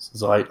newest ones.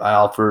 So I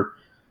offer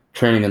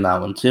training in that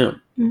one too.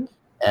 Mm-hmm.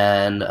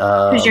 And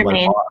who's your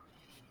main?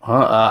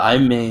 I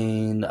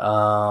main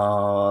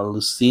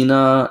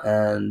Lucina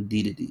and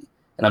DDD,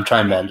 and I'm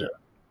trying Banjo.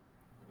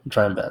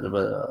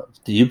 But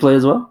do you play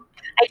as well?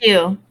 I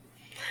do.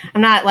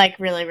 I'm not like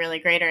really, really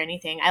great or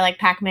anything. I like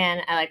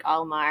Pac-Man. I like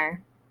Olimar.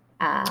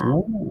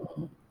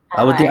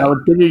 I would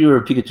figure you were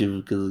a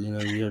Pikachu because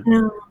you have.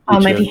 No,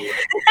 maybe.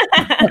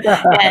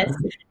 Yes,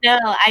 no,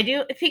 I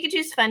do.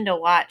 Pikachu's fun to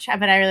watch,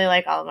 but I really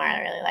like Olimar.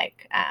 I really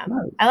like.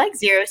 I like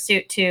Zero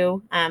Suit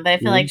too, but I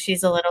feel like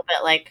she's a little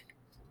bit like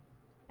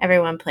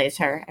everyone plays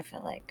her. I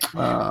feel like.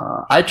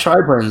 I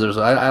tried playing Zero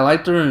Suit. I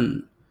liked her,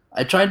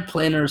 I tried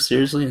playing her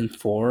seriously in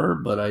 4,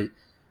 but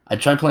I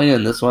tried playing it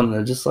in this one, and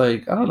it's just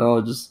like I don't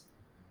know,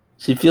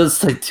 she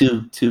feels like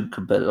too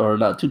competitive or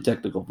not too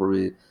technical for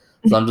me.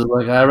 So I'm just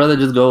like, I'd rather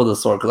just go with a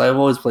sword because I've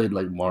always played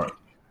like Marth.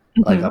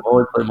 Like I've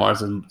always played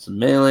Marth in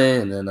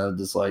Melee, and then I'm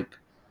just like,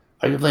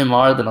 I can play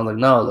Marth, and I'm like,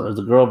 no, there's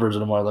a girl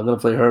version of Marth. I'm gonna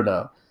play her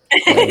now.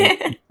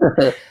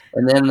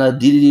 And then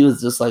DDD was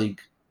just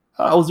like,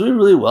 I was doing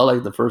really well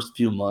like the first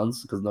few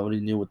months because nobody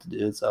knew what to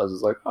do. So I was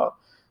just like, oh,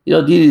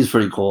 DD is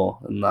pretty cool.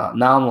 And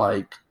now I'm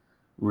like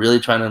really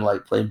trying to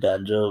like play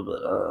banjo,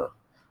 but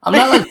I'm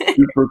not like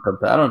super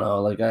competitive. I don't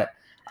know. Like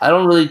I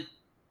don't really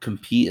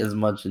compete as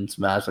much in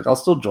Smash. Like I'll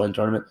still join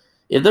tournament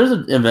if there's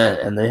an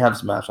event and they have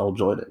Smash. I'll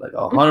join it. Like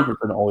 100%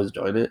 always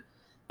join it.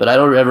 But I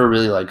don't ever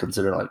really like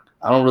consider like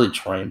I don't really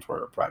train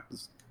for a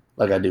practice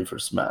like I do for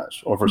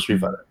Smash or for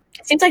Street Fighter.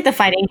 It seems like the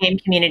fighting game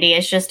community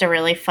is just a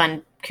really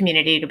fun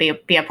community to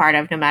be a part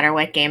of, no matter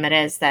what game it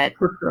is. That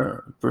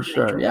For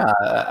sure. Yeah,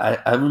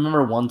 I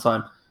remember one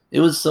time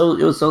it was so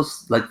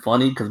like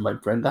funny because my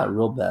friend got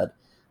real bad,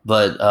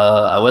 but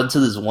I went to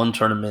this one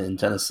tournament in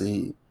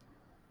Tennessee,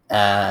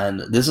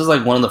 and this is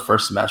like one of the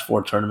first Smash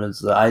Four tournaments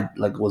that I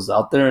like was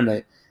out there,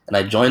 and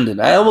I joined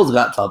it. I almost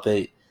got top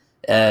eight,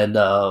 and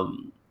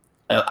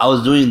I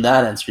was doing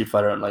that and Street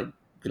Fighter, and like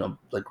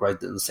like right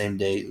the same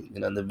day.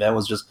 And the event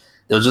was just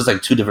there was just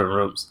like two different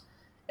rooms.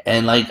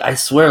 And like I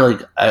swear,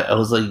 like I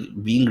was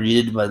like being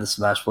greeted by the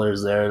Smash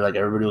players there. Like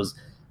everybody was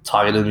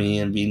talking to me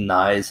and being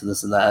nice and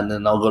this and that. And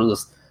then I'll go to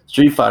this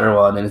Street Fighter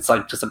one, and it's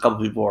like just a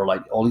couple people are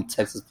like only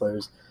Texas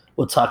players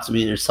will talk to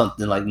me or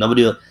something. Like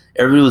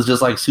everybody was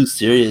just like too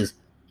serious.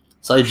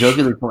 So I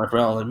jokingly told my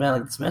friend, I was like, man,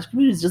 like the Smash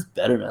community is just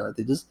better, man. Like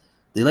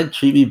they like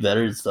treat me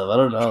better and stuff. I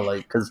don't know,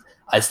 like because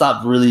I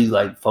stopped really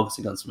like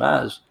focusing on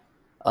Smash,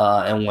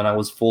 and when I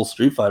was full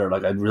Street Fighter,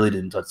 like I really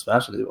didn't touch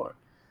Smash anymore.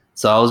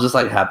 So I was just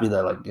like happy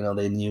that like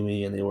they knew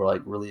me and they were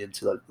like really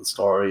into like the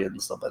story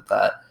and stuff like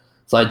that.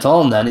 So I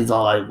told him that, and he's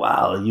all like,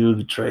 "Wow, you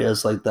betray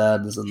us like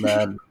that, this and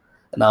that."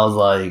 And I was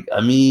like, I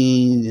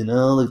mean,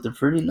 like they're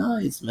pretty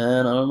nice,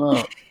 man. I don't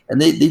know,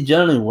 and they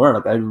generally were.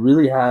 Like I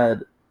really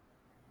had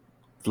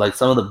like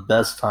some of the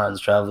best times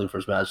traveling for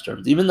Smash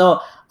tournaments. Even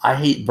though I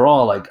hate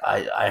Brawl, like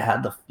I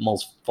had the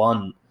most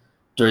fun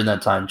during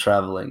that time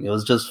traveling. It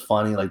was just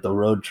funny, like the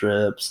road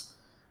trips,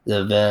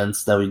 the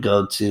events that we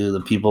go to,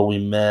 the people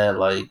we met.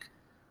 Like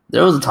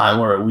there was a time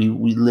where we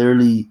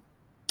literally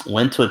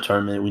went to a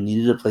tournament. We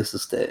needed a place to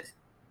stay.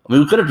 I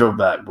mean, we could have drove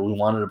back, but we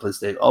wanted a place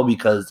to stay. Oh,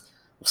 because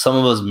some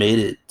of us made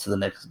it to the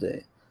next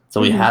day,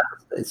 so we had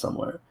to stay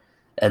somewhere.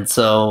 And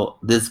so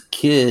this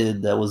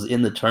kid that was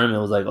in the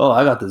tournament was like, "Oh,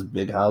 I got this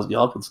big house.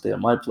 Y'all can stay at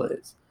my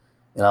place."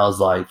 And I was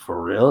like,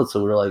 "For real?"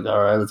 So we were like,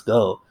 "All right, let's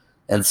go."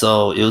 And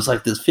so it was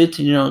like this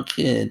 15-year-old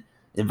kid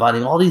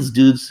inviting all these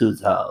dudes to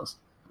his house.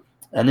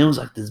 And it was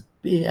like this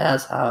big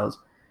ass house.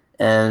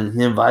 And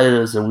he invited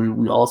us, and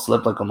we all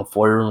slept like on the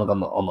foyer room, like on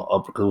the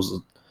upper, because it was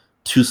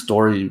a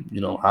 2-story,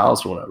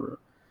 house or whatever.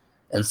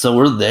 And so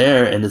we're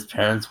there, and his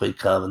parents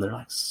wake up, and they're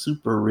like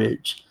super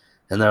rich,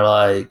 and they're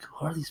like,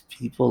 "Who are these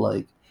people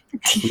like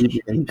sleeping?"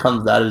 And he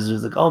comes out, and he's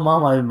just like, "Oh,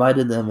 mom, I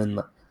invited them, and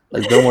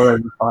like, don't worry,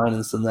 I'm fine," and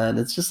this and that. And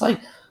it's just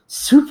like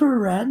super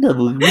random.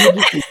 We were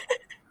just like,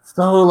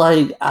 so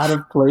like out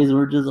of place.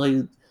 We're just like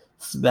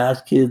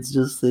Smash kids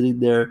just sitting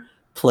there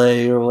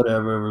playing or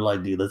whatever. We're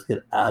like, dude, let's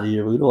get out of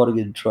here. We don't want to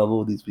get in trouble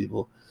with these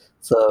people.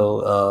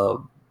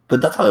 So,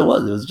 but that's how it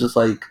was. It was just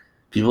like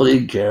people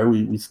didn't care.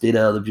 We stayed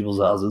at other people's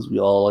houses. We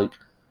all like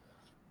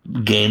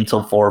game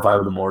till 4 or 5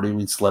 in the morning.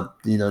 We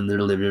slept, in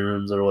their living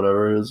rooms or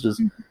whatever. It was just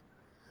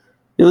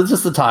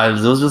the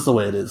times. It was just the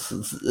way it is.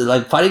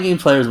 Like fighting game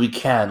players, we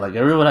can like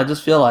everyone. I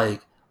just feel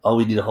like, oh,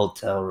 we need a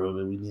hotel room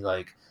and we need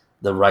like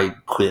the right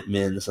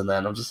equipment, this and that.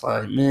 And I'm just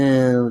like,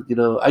 man,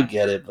 I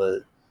get it, but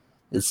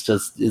it's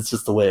just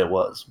the way it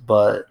was.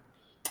 But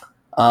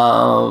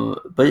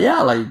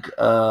yeah, like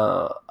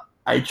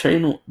I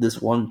trained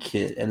this one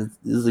kid, and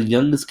this is the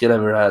youngest kid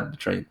I've ever had to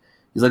train.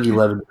 He's like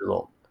 11 years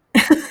old,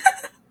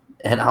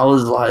 and I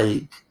was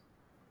like,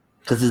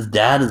 because his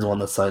dad is the one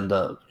that signed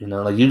up.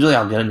 Like usually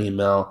I'll get an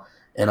email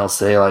and I'll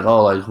say like,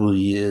 oh, like who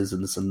he is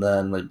and this and that,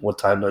 and like what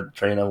time to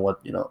train him,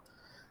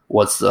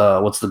 what's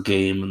the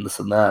game and this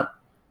and that.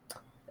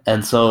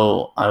 And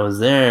so I was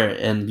there,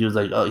 and he was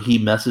like, oh, he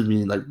messaged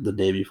me like the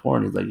day before,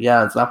 and he's like,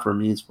 yeah, it's not for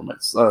me, it's for my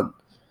son,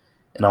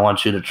 and I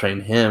want you to train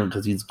him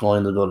because he's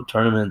going to go to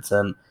tournaments,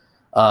 and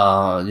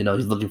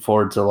he's looking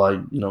forward to like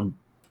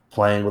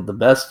playing with the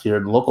best here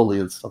locally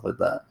and stuff like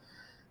that.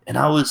 And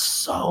I was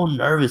so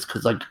nervous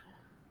because like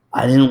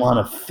I didn't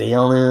want to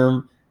fail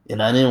him,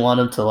 and I didn't want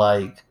him to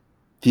like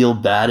feel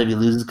bad if he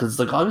loses, because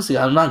like obviously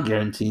I'm not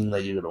guaranteeing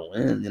that you're gonna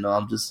win.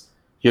 I'm just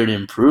here to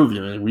improve. I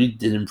mean, we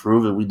did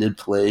improve it, we did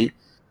play,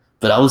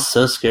 but I was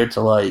so scared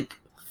to like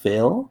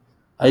fail.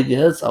 I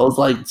guess I was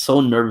like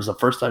so nervous the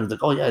first time. He's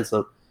like, "Oh yeah,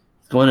 so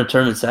he's going to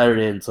tournament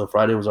Saturday," and so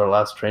Friday was our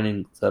last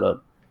training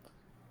setup.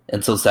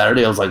 And so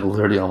Saturday I was like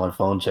literally on my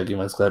phone checking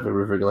my Skype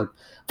every freaking like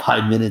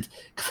 5 minutes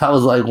because I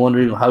was like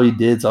wondering how he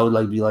did. So I would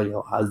like be like,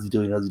 "Oh, how's he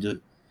doing? How's he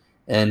doing?"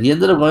 And he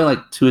ended up going like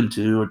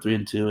 2-2 or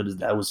 3-2, and his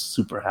dad was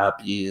super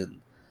happy and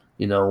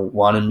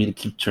wanted me to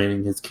keep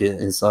training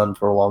his son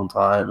for a long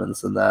time and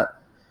this and that.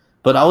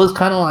 But I was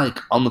kind of like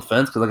on the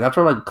fence because like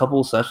after like a couple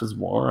of sessions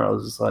more, I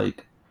was just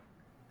like,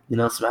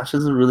 Smash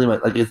isn't really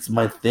like it's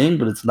my thing,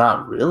 but it's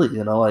not really.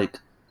 Like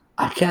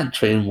I can't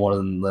train more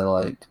than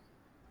like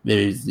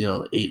maybe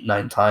 8,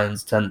 9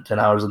 times, 10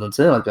 hours in the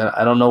day. Like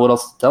I don't know what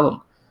else to tell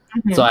him.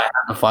 So I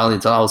had to finally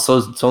tell him. I was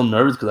so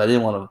nervous because I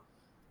didn't want to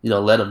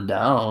let him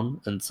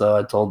down. And so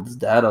I told his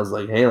dad, I was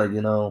like, hey, like,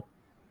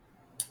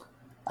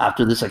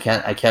 after this, I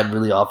can't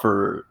really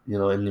offer,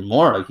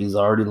 anymore. Like, he's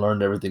already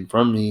learned everything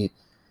from me,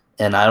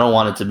 and I don't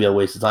want it to be a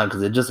waste of time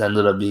because it just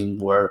ended up being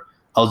where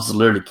I was just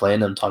literally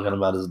playing him, talking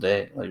about his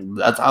day. Like,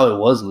 that's how it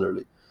was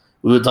literally.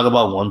 We would talk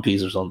about One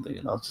Piece or something,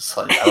 and I was just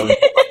like, I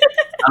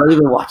don't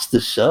even watch the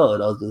show,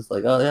 and I was just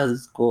like, oh yeah,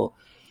 this is cool.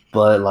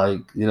 But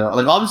like,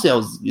 like obviously I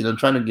was,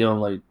 trying to give him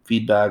like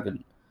feedback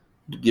and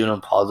giving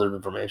him positive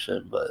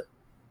information, but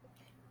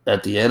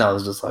at the end I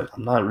was just like,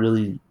 I'm not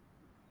really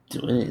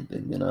doing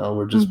anything,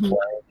 we're just Hmm.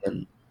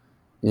 playing,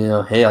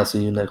 and hey, I'll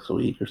see you next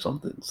week or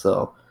something.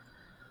 So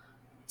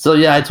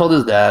yeah, I told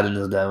his dad, and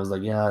his dad was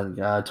like, yeah,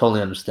 yeah, I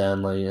totally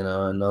understand, like,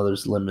 I know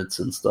there's limits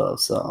and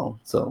stuff, so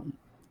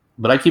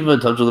but I keep in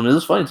touch with him. It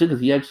was funny too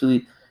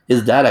because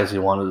his dad actually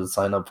wanted to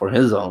sign up for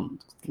his own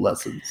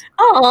lessons,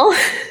 Oh,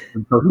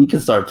 and so he can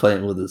start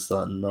playing with his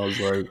son. And I was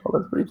like, oh,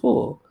 that's pretty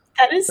cool.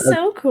 that is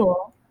so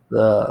cool.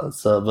 But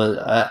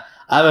I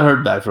haven't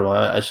heard back from him.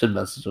 I should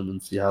message them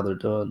and see how they're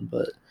doing.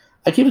 But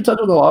I keep in touch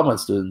with a lot of my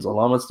students. A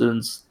lot of my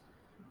students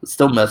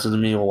still message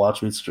me, will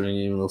watch me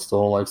stream, they'll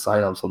still like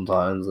sign up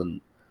sometimes.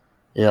 And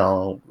you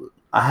know,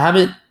 I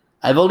haven't.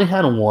 I've only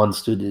had one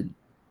student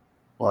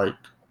like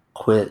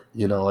quit.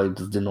 Like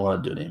just didn't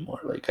want to do it anymore.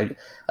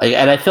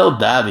 And I felt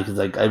bad because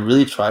like I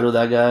really tried with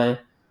that guy,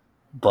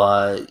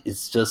 but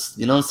it's just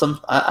I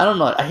don't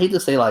know. I hate to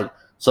say like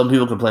some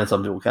people can play and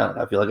some people can't.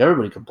 I feel like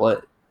everybody can play.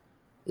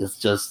 It's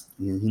just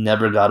he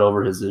never got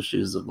over his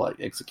issues of like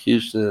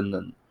execution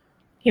and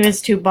He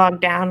was too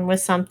bogged down with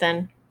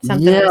something.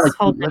 Something yeah, was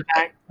holding him like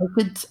back.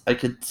 I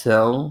could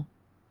tell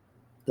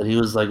that he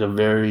was like a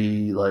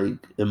very like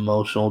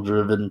emotional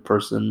driven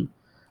person.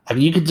 I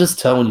mean, you could just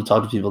tell when you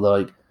talk to people that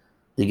like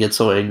they get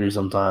so angry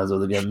sometimes or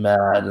they get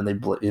mad and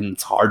and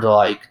it's hard to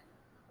like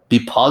be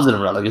positive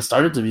around. Like it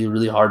started to be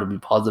really hard to be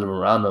positive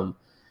around him,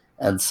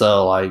 and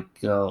so like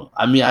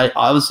I mean,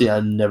 I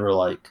never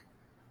like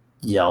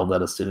yelled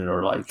at a student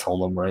or like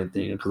told them or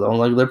anything because I'm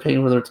like they're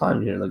paying for their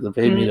time here, like they're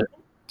paying me Mm.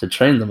 to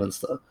train them and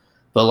stuff.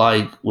 But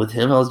like with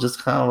him, I was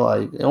just kind of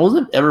like I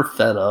wasn't ever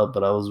fed up,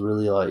 but I was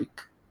really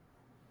like,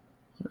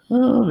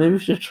 oh, maybe we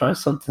should try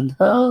something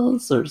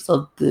else or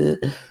something.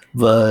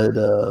 But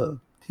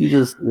he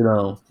just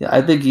yeah,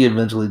 I think he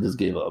eventually just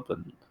gave up,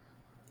 and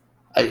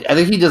I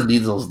think he just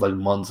needs those like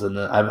months, and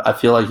I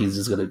feel like he's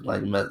just gonna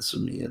like message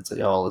me and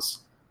say, oh, let's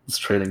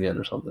train again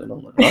or something. And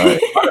I'm like, all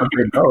right, I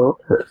don't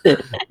say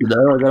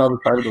no. I got all the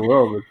time in the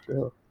world, but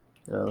still,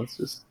 it's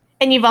just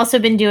And you've also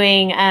been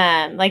doing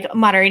like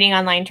moderating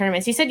online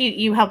tournaments. You said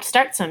you helped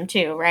start some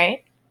too,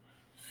 right?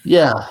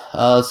 yeah.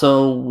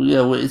 So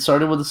yeah, it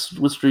started with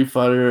Street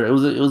Fighter. It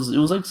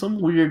was like some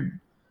weird.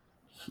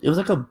 It was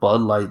like a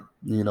Bud Light,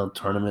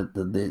 tournament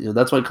that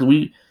That's why, cause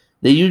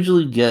they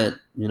usually get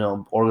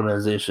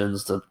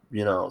organizations to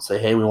say,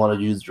 hey, we want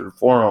to use your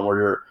forum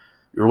or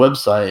your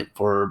website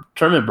for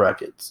tournament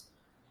brackets.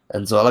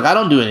 And so like I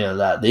don't do any of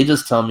that. They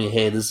just tell me,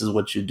 hey, this is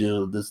what you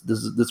do.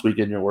 This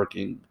weekend you're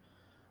working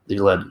League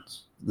of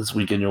Legends. This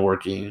weekend you're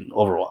working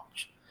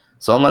Overwatch.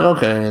 So I'm like,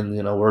 okay,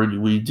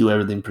 and we do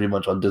everything pretty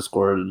much on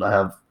Discord, and I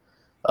have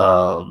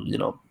um, you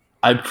know,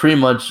 I pretty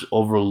much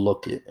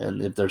overlook it.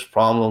 And if there's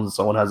problems,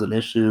 someone has an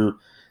issue,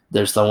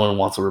 there's someone who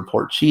wants to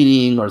report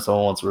cheating or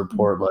someone wants to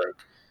report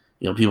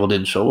like, people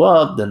didn't show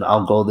up, then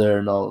I'll go there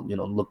and I'll,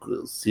 look,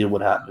 see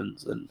what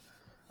happens. And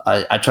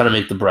I try to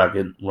make the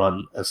bracket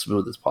run as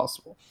smooth as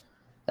possible.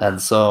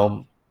 And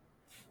so,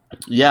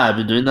 yeah, I've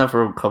been doing that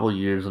for a couple of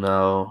years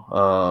now.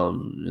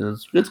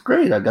 It's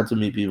great. I got to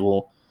meet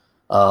people.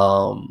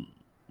 Um,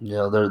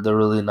 they're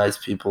really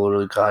nice people,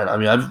 really kind. I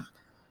mean,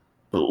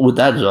 but with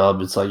that job,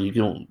 it's like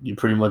you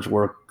pretty much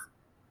work.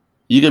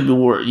 You can be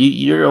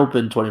You're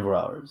open 24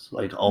 hours,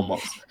 like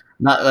almost.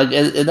 Not like,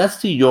 and that's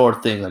to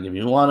your thing. Like if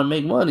you want to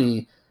make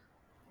money,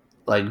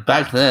 like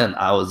back then,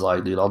 I was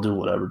like, dude, I'll do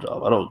whatever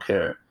job. I don't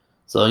care.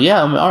 So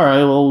yeah, I'm all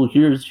right. Well,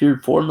 here's here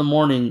 4 in the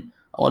morning.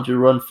 I want you to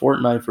run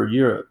Fortnite for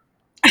Europe,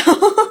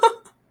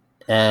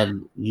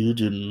 and you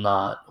do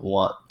not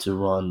want to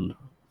run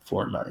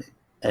Fortnite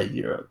at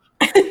Europe.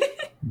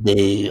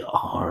 They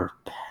are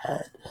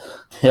bad.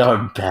 They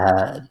are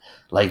bad.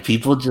 Like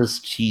people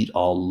just cheat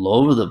all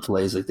over the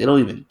place. Like they don't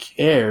even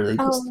care. They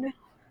Oh just no.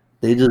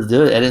 they just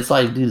do it, and it's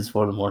like, dude, it's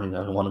 4 in the morning.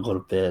 I want to go to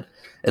bed.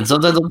 And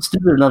sometimes I'm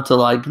stupid enough to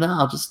like, nah,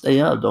 I'll just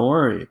stay up. Don't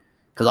worry,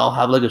 because I'll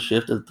have like a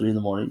shift at 3 in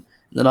the morning,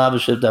 and then I'll have a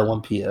shift at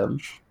 1 p.m.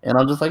 And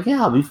I'm just like,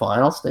 yeah, I'll be fine.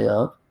 I'll stay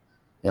up,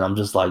 and I'm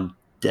just like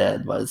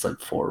dead by it's like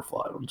 4 or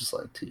 5. I'm just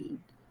like, dude,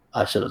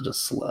 I should have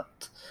just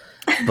slept.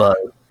 But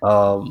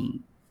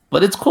um,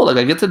 but it's cool. Like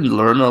I get to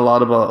learn a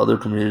lot about other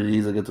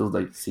communities. I get to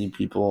like see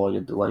people. I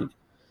get to like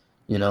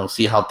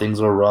see how things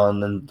are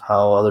run and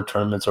how other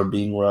tournaments are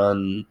being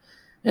run.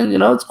 And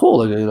it's cool.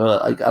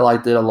 Like I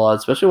liked it a lot,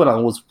 especially when I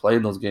was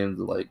playing those games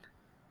like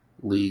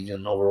League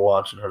and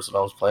Overwatch and Hearthstone.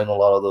 I was playing a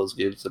lot of those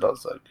games, and I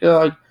was like,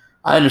 yeah,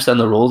 I understand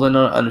the rules. I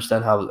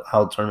understand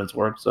how tournaments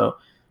work, so it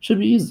should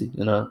be easy.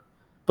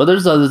 But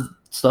there's other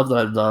stuff that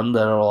I've done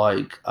that are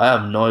like I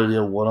have no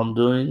idea what I'm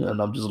doing,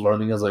 and I'm just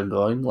learning as I'm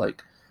going.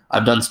 Like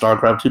I've done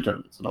StarCraft 2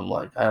 tournaments, and I'm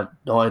like, I have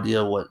no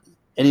idea what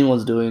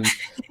anyone's doing,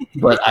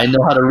 but I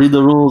know how to read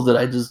the rules. That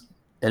I just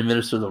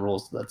administer the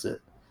rules. That's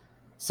it.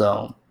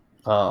 So,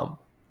 um,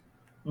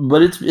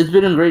 but it's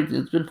been great.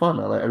 It's been fun.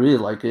 I really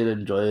like it.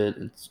 Enjoy it.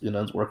 It's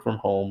it's work from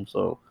home,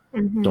 so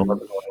don't Mm-hmm. have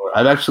to go anywhere.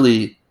 I've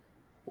actually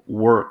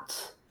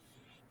worked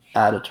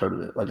at a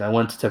tournament. Like I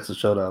went to Texas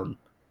Showdown,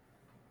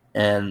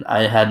 and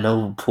I had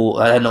no pool.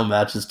 I had no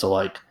matches till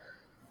like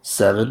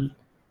 7,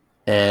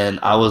 and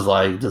I was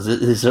like,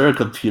 is there a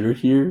computer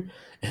here?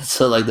 And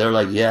so like they were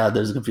like, yeah,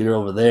 there's a computer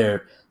over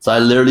there. So I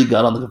literally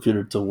got on the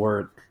computer to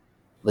work,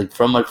 like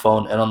from my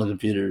phone and on the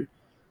computer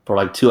for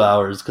like 2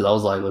 hours because I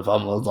was like, if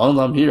I'm as long as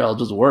I'm here, I'll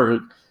just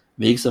work,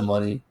 make some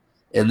money,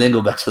 and then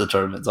go back to the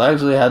tournament. So I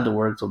actually had to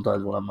work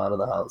sometimes when I'm out of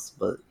the house,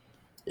 but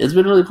it's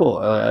been really cool.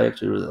 I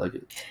actually really like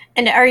it.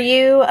 And are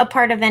you a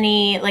part of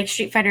any like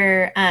Street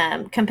Fighter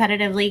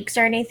competitive leagues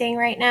or anything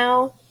right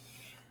now?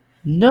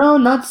 No,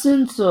 not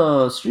since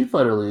Street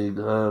Fighter League.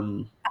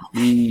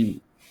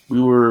 We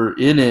we were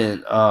in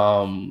it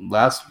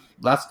last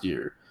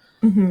year.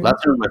 Mm-hmm.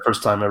 Last year was my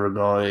first time ever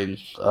going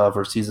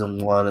for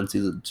season 1 and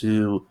season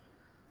 2.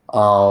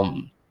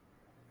 Um,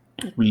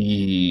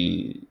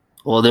 we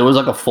there was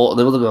like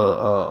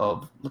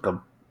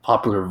a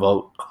popular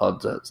vote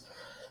contest,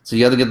 so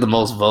you had to get the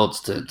most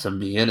votes to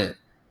be in it.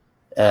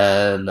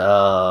 And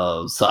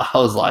so I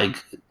was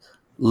like,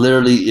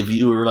 literally, if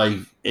you were like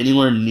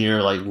anywhere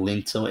near like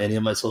linked to any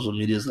of my social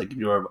medias, like if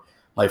you were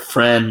my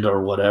friend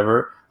or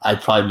whatever,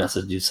 I'd probably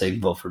message you saying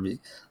vote for me.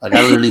 Like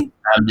I literally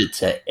spammed it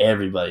to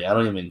everybody. I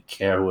don't even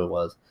care who it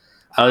was.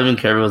 I don't even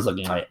care if it was like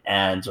my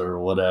aunt or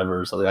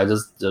whatever. So like I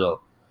just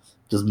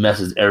just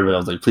messaged everybody. I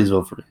was like, please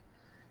vote for me.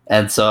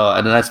 And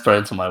then I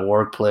spread it to my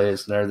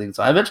workplace and everything.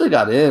 So I eventually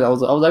got in. I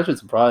was actually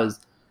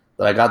surprised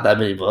that I got that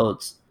many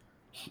votes.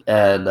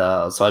 And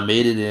so I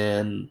made it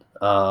in,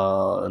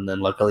 and then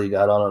luckily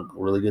got on a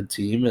really good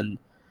team, and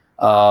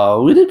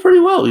we did pretty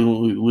well.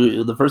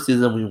 We the first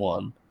season we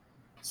won,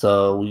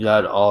 so we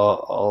got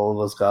all of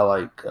us got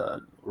like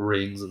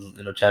rings and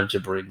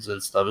championship rings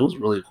and stuff. It was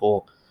really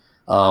cool.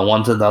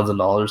 Won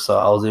 $10,000, so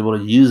I was able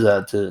to use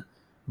that to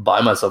buy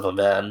myself a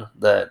van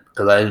that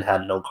because I didn't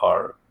have no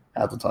car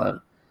at the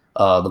time.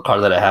 The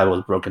car that I had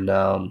was broken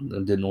down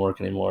and didn't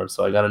work anymore,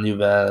 so I got a new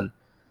van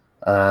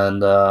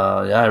and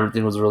yeah,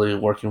 everything was really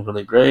working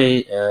really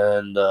great.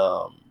 And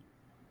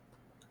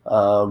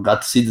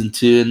got to season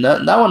 2, and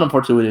that one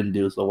unfortunately we didn't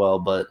do so well,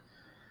 but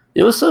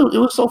it was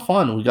so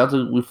fun.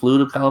 We flew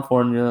to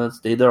California,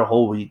 stayed there a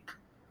whole week.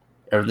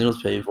 Everything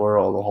was paid for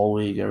all the whole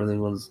week.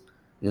 Everything was,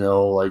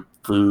 like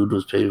food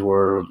was paid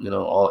for.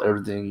 All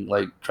everything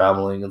like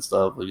traveling and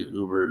stuff, like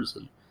Ubers,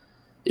 and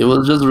it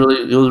was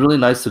really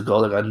nice to go.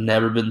 Like I'd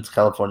never been to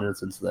California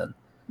since then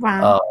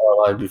Wow.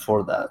 or like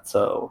before that.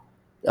 So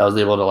I was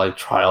able to like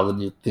try all the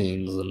new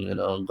things,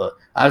 and but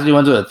I actually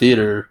went to a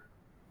theater.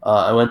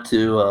 I went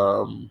to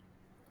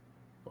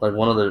like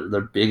one of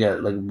their big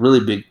like really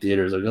big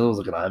theaters. Like it was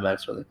like an IMAX or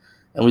something,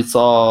 and we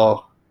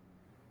saw.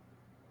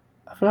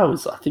 I forgot what we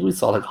saw. I think we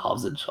saw like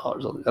Hobbs and Shaw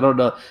or something. I don't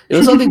know. It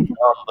was something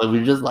dumb, but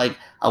we just like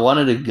I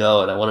wanted to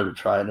go and I wanted to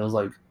try, and it was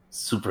like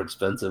super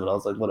expensive, and I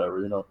was like,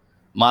 whatever,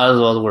 might as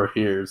well we're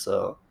here.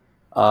 So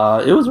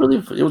it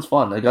was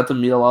fun. I got to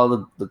meet a lot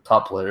of the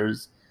top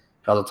players.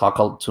 Got to talk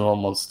to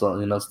them on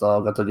stuff.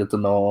 Got to get to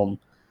know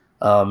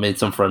them. Made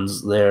some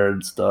friends there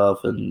and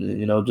stuff,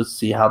 and just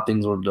see how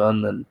things were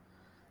done, and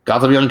got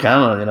to be on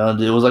camera.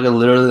 It was like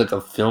literally like a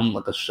film,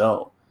 like a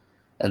show,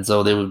 and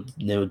so they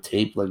would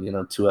tape like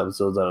 2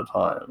 episodes at a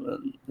time,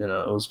 and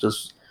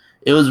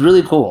it was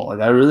really cool. Like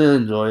I really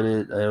enjoyed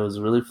it. It was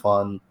really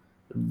fun,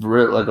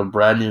 like a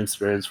brand new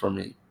experience for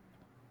me.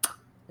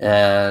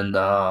 And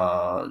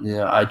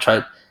I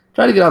tried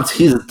to get on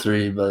season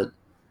 3, but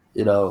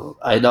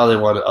I know they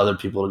wanted other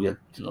people to get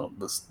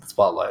the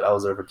spotlight. I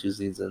was there for 2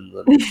 seasons,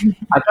 and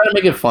I tried to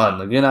make it fun.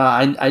 Like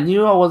I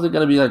knew I wasn't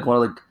gonna be like one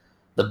of like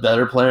the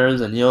better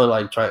players, and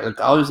like try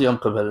like obviously I'm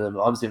competitive, and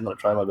obviously I'm gonna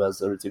try my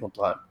best every single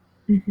time.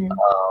 Mm-hmm.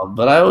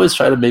 But I always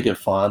try to make it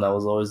fun. I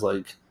was always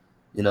like,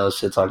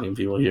 shit talking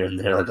people here and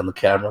there, like on the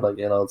camera, like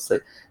say,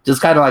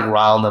 just kind of like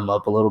rile them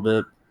up a little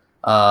bit.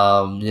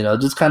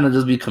 Just kind of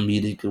just be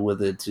comedic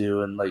with it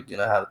too, and like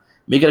have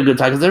make it a good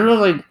time because everyone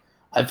like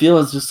I feel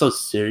it's just so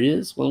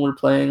serious when we're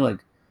playing. Like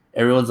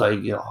everyone's like,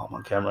 oh, I'm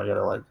on camera, I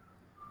gotta like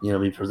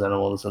be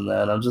presentable this and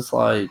that. And I'm just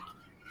like,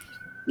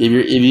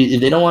 if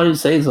they don't want you to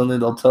say something,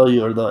 they'll tell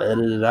you or they'll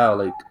edit it out.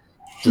 Like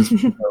just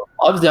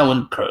obviously I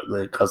wouldn't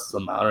like cuss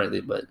them out or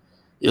anything, but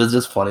it was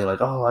just funny.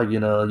 Like oh, like you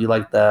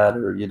like that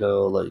or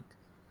like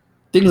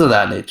things of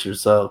that nature.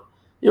 So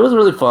it was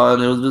really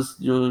fun. It was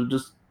just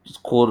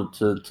just cool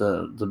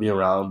to be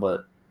around.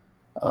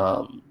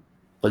 Um,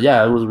 but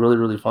yeah, it was really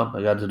really fun.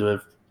 I got to do it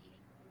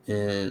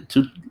in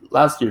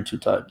last year 2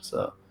 times.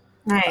 So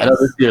I know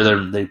this Nice.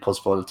 year they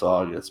postponed it to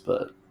August,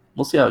 but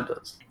we'll see how it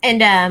goes.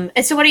 And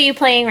so what are you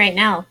playing right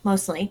now,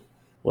 mostly?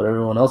 What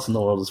everyone else in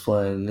the world is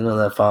playing,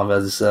 that Final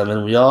Fantasy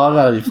 7. We all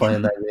gotta be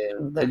playing that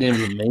game. That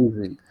game's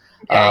amazing.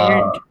 Yeah,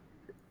 you're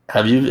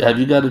Have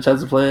you got a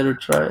chance to play it or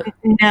try it?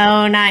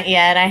 no, not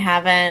yet. I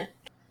haven't.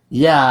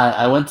 Yeah,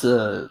 I went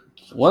to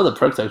one of the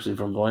perks actually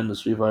from going to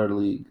Street Fighter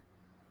League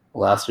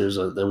last year is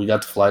that we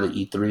got to fly to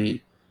E3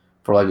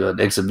 for like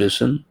an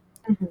exhibition.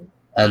 Mhm.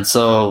 And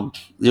so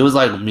it was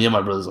like me and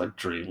my brother's like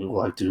dream. We were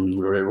like, dude, we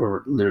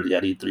were literally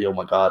at E3. Oh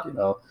my god, you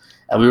know.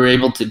 And we were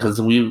able to because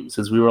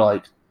since we were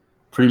like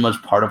pretty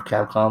much part of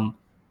Capcom,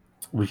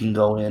 we can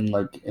go in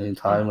like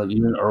anytime, like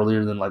even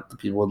earlier than like the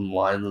people in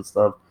lines and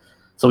stuff.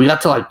 So we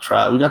got to like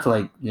try, we got to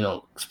like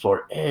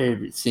explore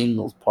every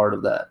single part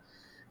of that,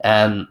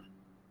 and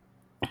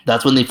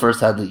that's when they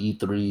first had the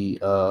E3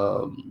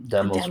 The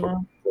demos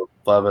demo. for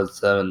 5 and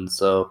 7.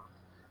 So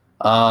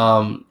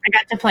um, I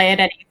got to play it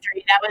at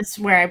E3. That was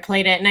where I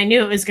played it, and I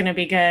knew it was going to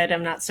be good.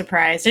 I'm not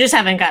surprised. I just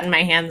haven't gotten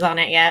my hands on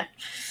it yet.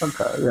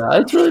 okay, yeah,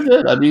 it's really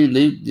good. I mean,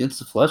 it's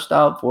a fleshed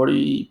out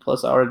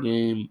 40+ hour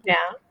game. Yeah.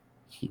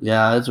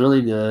 Yeah, it's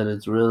really good.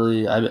 It's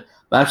really I'm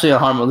actually a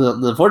hard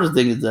mode. The fortunate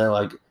thing is that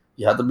like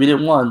you have to beat it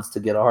once to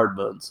get a hard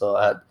mode. So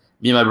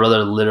me and my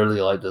brother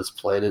literally like just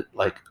played it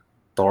like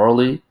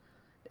thoroughly,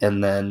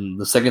 and then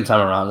the second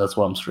time around, that's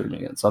what I'm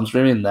streaming it. So I'm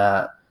streaming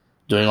that,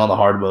 doing all the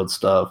hard mode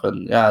stuff,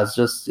 and yeah,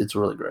 it's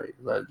really great.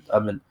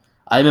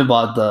 I even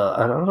bought the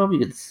I don't know if you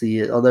can see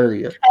it. Oh, there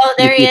you go. Oh,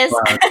 You there can he see is.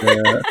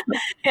 Cloud.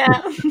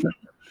 Yeah. Yeah.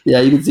 Yeah,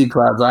 you can see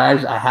clouds. I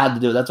had to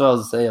do it. That's what I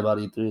was saying about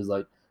E3 is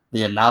like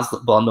they announced the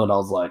bundle and I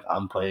was like,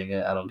 I'm playing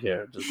it. I don't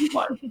care. Just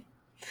buy it.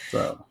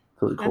 So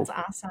it's really That's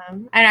cool.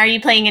 awesome. And are you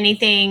playing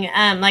anything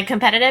like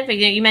competitive?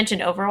 You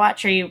mentioned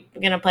Overwatch. Are you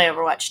going to play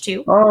Overwatch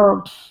too?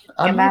 Um, Think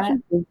I'm about it.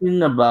 actually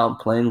thinking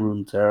about playing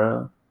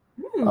Runeterra.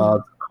 Hmm. It's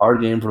a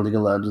card game for League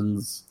of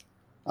Legends.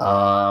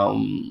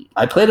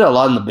 I played it a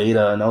lot in the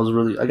beta, and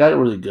I got it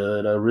really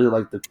good. I really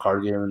like the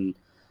card game and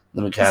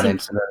the It seems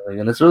mechanics and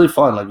everything, and it's really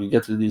fun. Like you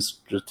get to do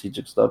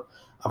strategic stuff.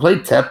 I played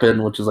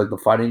Teppen, which is like the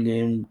fighting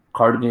game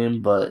card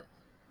game, but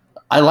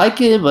I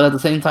like it. But at the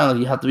same time, like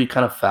you have to be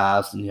kind of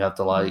fast, and you have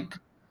to like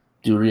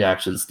do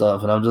reaction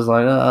stuff. And I'm just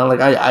like,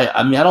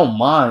 I mean, I don't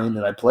mind,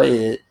 and I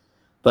play it,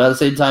 but at the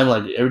same time,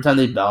 like every time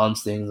they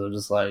balance things, I'm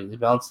just like they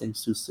balance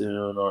things too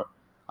soon, or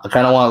I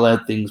kind of want to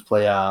let things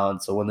play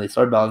out. So when they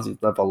start balancing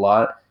stuff a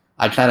lot,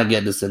 I kind of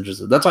get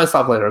disinterested. That's why I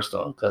stopped playing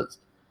Hearthstone because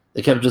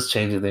they kept just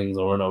changing things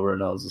over and over,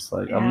 and I was just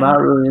like, I'm yeah. not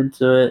really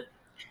into it.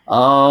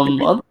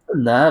 Other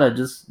than that, I've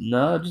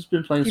just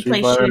been playing You Street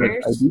play Fighter. Like I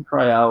shooters? do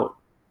try out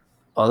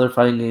other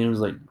fighting games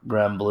like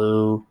Grand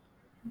Blue.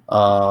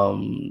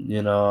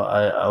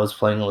 I was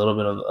playing a little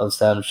bit of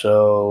Sam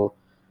Show.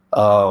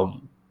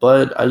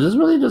 But I just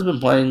really just been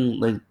playing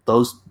like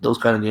those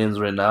kind of games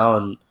right now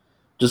and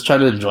just trying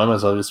to enjoy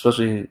myself,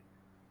 especially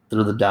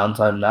through the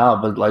downtime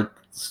now. But like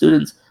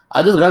students,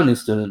 I just got a new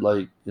student.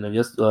 Like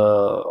just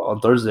on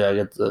Thursday, I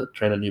get to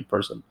train a new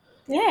person.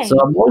 So Yay.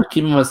 I'm always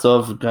keeping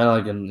myself kind of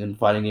like in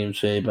fighting game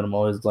shape, and I'm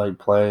always like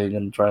playing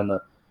and trying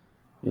to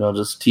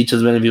just teach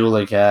as many people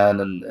as I can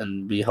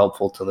and be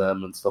helpful to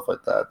them and stuff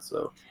like that.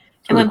 So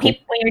it's And really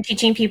cool. when you're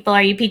teaching people,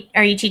 are you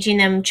teaching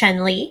them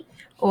Chun Li,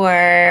 or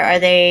are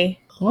they?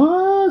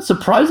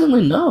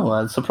 Surprisingly,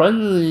 no.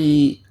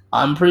 Surprisingly,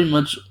 I'm pretty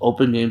much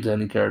open game to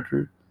any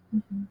character.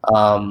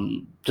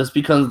 Mhm. Just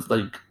because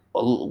like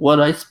what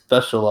I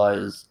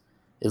specialize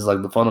is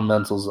like the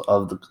fundamentals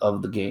of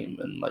the game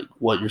and like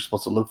what you're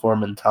supposed to look for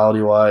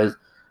mentality wise,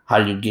 how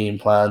you game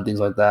plan, things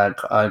like that.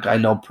 I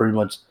know pretty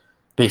much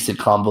basic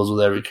combos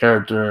with every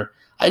character.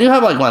 I do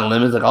have like my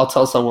limits. Like I'll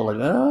tell someone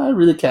like, I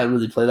really can't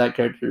really play that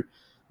character,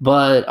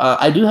 but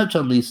I do have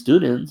Chun Li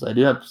students. I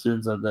do have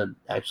students that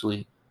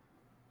actually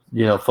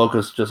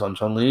focus just on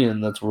Chun Li,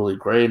 and that's really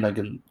great. And I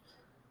can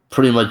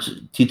pretty much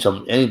teach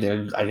them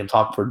anything. I can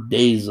talk for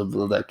days of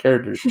that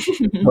character.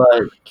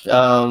 But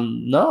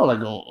no, like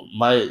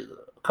my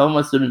a couple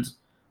of my students,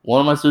 one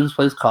of my students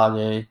plays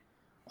Kage,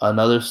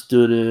 another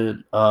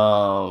student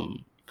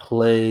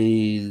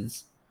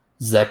plays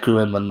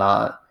Zeku and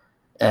Manat,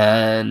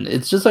 and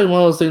it's just like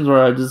one of those things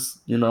where I just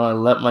I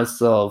let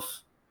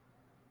myself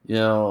you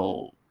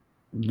know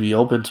be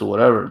open to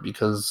whatever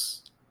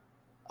because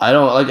I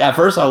don't like at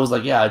first I was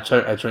like yeah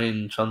I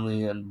train Chun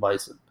Li and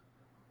Bison.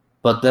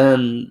 But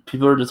then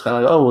people are just kind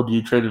of like, oh, well, do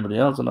you train anybody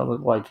else? And I'm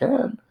like, well, I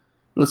can.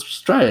 Let's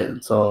just try it.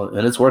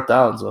 And it's worked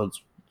out. So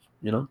it's,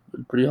 been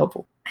pretty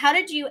helpful. How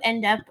did you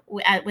end up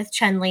with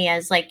Chun Li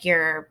as like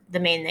the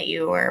main that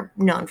you were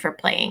known for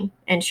playing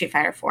in Street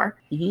Fighter 4?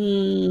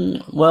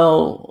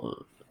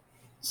 Well,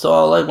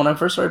 so like when I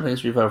first started playing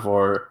Street Fighter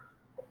 4,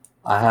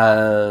 I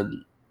had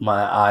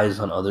my eyes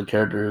on other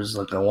characters.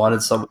 Like I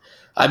wanted some.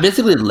 I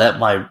basically let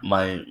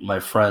my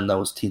friend that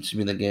was teaching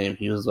me the game.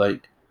 He was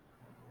like,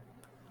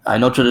 I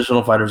know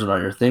traditional fighters are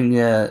not your thing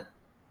yet.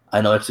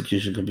 I know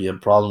execution can be a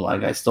problem.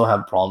 Like I still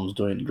have problems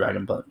doing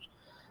Dragon Punch.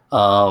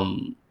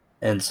 Um,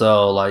 and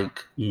so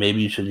like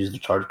maybe you should use the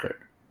charge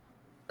character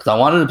because I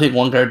wanted to pick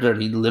one character and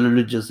he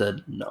literally just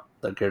said no,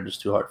 that character's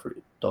too hard for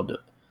you. Don't do it.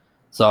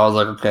 So I was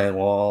like, okay,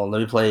 well let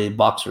me play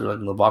boxer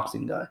like the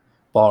boxing guy,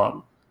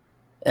 Balrog.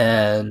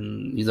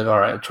 And he's like, all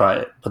right, try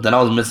it. But then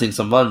I was missing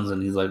some buttons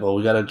and he's like, well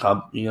we gotta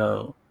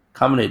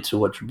combinate to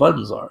what your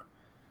buttons are.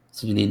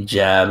 So you need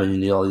jab and you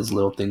need all these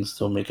little things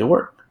to make it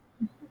work.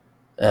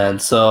 And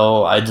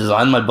so I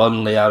designed my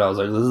button layout. I was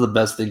like, this is the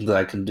best thing that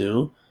I can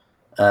do.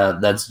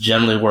 That's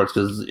generally works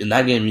because in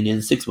that game you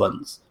needed 6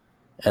 buttons,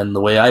 and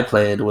the way I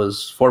played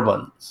was 4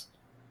 buttons.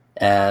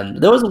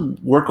 And there was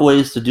work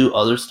ways to do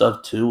other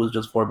stuff too with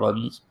just 4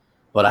 buttons,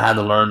 but I had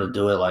to learn to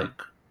do it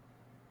like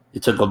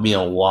it took me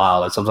a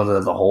while. Like sometimes I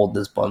had to hold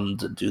this button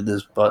to do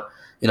this, but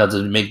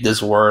to make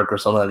this work or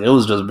something. Like it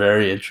was just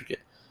very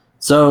intricate.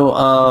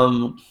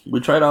 So we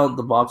tried out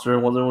the boxer. It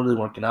wasn't really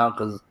working out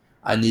because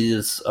I needed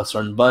a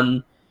certain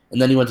button.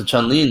 And then he went to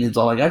Chun Li, and he's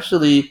all like,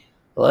 actually,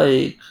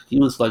 like he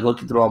was like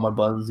looking through all my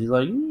buttons. He's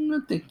like, I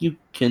think you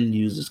can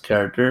use this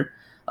character.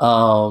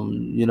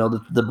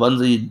 The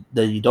buttons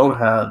that you don't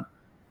have,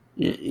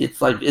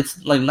 it's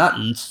like not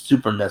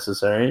super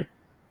necessary.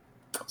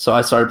 So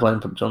I started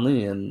playing Chun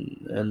Li,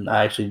 and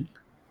I actually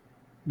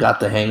got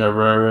the hang of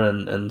her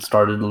and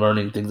started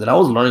learning things. And I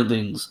was learning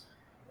things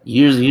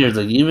years,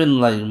 like even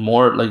like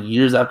more like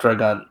years after I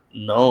got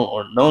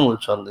known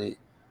with Chun Li.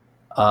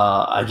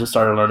 I just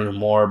started learning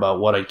more about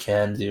what I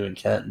can do and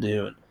can't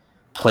do, and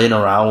playing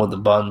around with the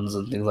buttons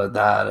and things like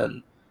that. And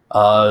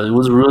it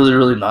was really,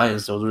 really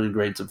nice. It was really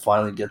great to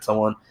finally get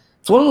someone.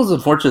 It's one of those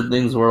unfortunate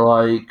things where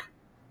I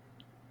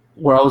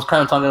was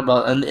kind of talking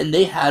about, and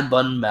they had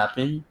button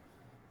mapping,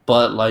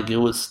 but like I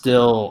was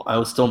still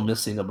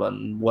missing a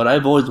button. What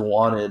I've always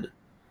wanted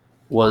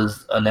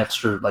was an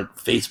extra like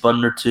face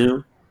button or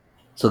two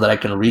so that I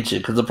can reach it.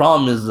 Because the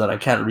problem is that I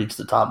can't reach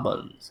the top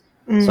buttons,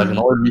 so I can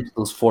only reach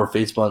those 4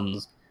 face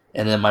buttons,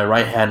 and then my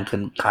right hand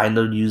can kind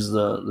of use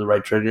the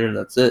right trigger, and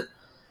that's it.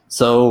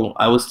 So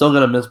I was still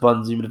gonna miss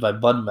buttons even if I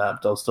button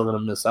mapped. I was still gonna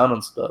miss out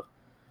on stuff.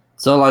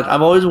 So like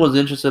I've always was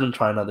interested in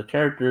trying other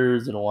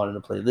characters and wanted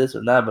to play this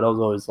or that, but I was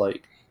always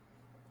like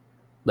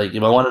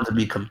if I wanted to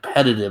be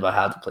competitive, I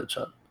had to play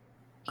Chun.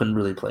 Couldn't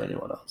really play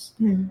anyone else.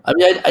 I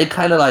mean, I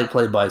kind of like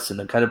played Bison.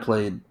 I kind of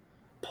played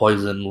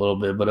Poison a little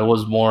bit, but it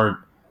was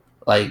more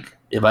like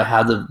if I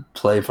had to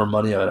play for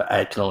money,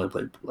 I can only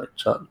play like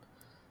Chun.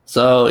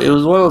 So it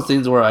was one of those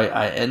things where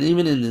and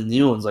even in the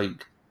new ones,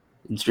 like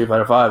in Street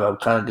Fighter Five, I'm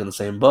kind of in the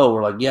same boat.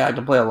 Where like, yeah, I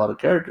can play a lot of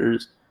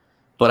characters,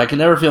 but I can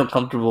never feel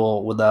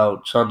comfortable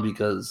without Chun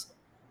because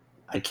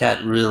I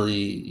can't really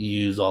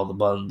use all the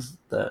buttons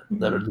that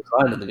are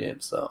designed in the game.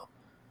 So,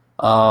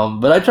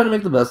 but I try to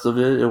make the best of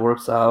it. It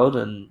works out,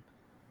 and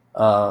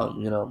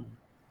um, you know,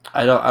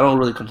 I don't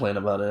really complain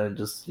about it. I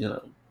just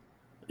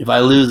if I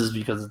lose, it's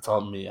because it's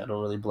on me. I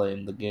don't really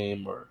blame the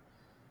game or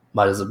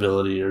my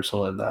disability or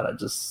something like that. I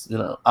just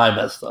I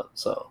messed up.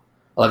 So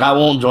like I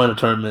won't join a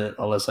tournament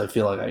unless I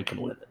feel like I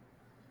can win it.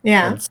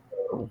 Yeah. And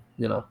so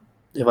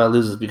if I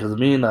lose, it's because of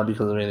me, not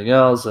because of anything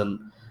else,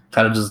 and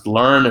kind of just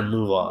learn and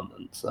move on.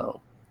 And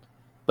so,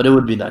 but it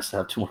would be nice to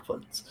have 2 more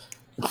buttons.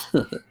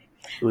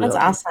 That's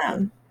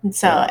awesome.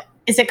 So, Yeah.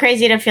 is it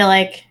crazy to feel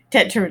like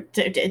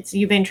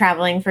you've been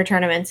traveling for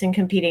tournaments and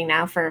competing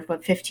now for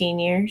 15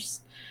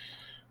 years?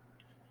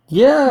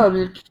 Yeah,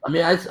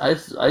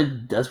 I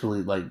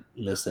desperately like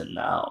miss it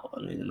now. I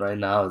mean, right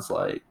now it's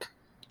like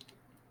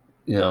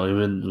we've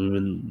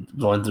been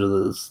going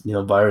through this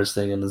virus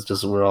thing, and it's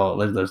just we're all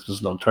like there's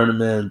just no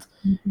tournament.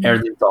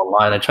 Everything's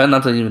online. I try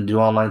not to even do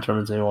online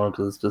tournaments anymore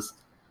because it's just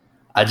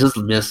I just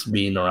miss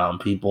being around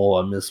people.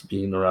 I miss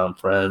being around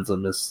friends. I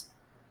miss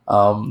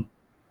um,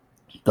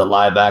 the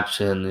live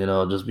action.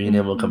 Just being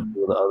able to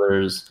compete with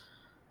others.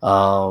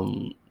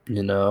 And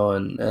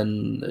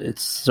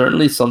it's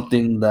certainly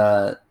something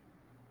that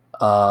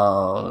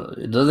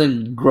it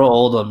doesn't grow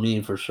old on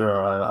me for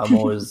sure. I'm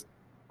always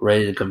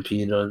ready to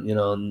compete or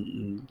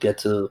and get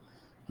to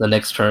the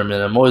next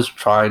tournament. I'm always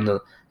trying to.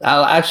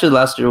 Actually,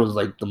 last year was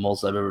like the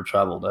most I've ever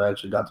traveled. I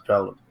actually got to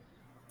travel to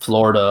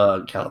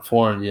Florida,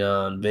 California,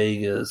 and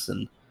Vegas,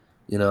 and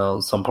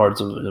some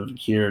parts of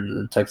here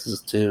in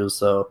Texas too.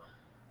 So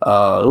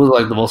it was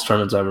like the most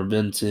tournaments I've ever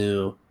been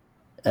to,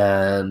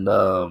 and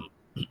I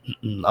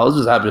was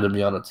just happy to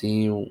be on a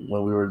team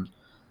when we were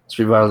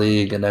Street Fighter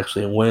League and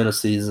actually win a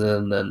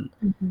season. And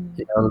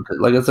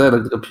like I said,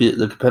 like the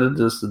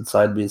competitiveness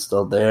inside me is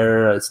still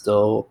there. I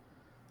still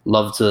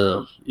love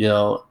to,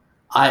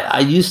 I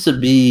used to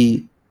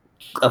be,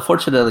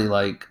 unfortunately,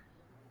 like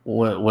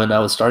when I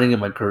was starting in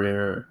my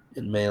career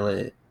in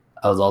Melee,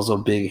 I was also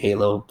a big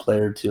Halo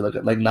player too.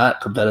 Like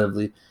not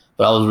competitively,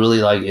 but I was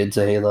really like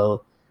into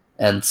Halo.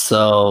 And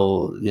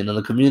so,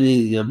 the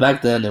community,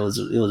 back then it was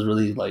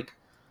really like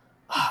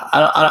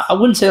I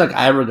wouldn't say like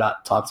I ever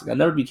got toxic. I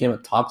never became a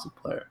toxic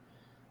player,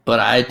 but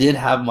I did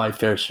have my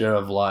fair share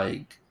of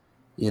like,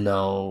 you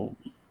know,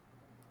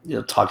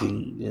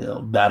 talking,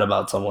 bad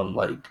about someone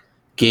like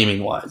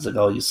gaming wise, like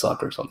oh you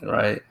suck or something,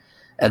 right?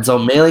 And so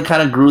Melee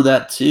kind of grew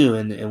that too,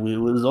 and it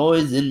was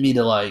always in me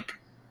to like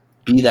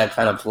be that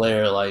kind of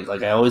player. Like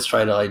I always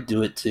try to like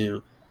do it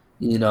to,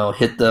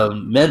 hit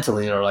them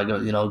mentally or like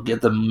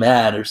get them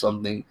mad or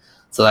something,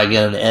 so that I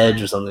get an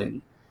edge or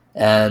something.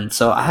 And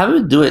so I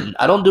haven't do it.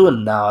 I don't do it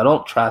now. I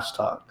don't trash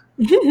talk.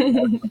 I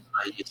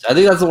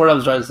think that's the word I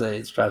was trying to say.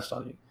 It's trash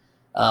talking.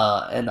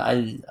 And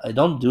I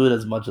don't do it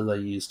as much as I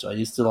used to. I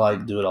used to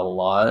like do it a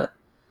lot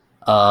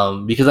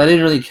because I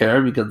didn't really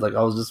care because like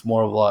I was just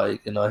more of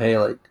like hey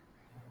like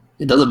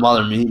it doesn't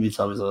bother me if you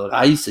tell me so. Like,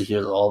 I used to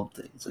hear all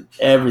the things, like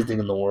everything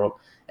in the world,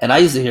 and I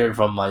used to hear it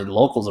from my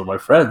locals or my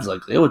friends.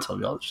 Like they would tell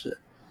me all this shit,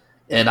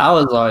 and I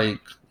was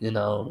like,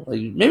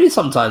 like maybe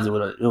sometimes it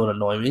would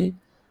annoy me,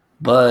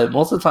 but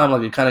most of the time,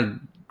 like it kind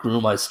of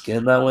grew my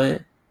skin that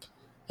way.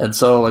 And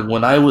so, like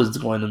when I was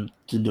going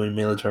to doing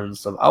melee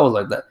tournaments and stuff, I was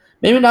like that.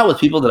 Maybe not with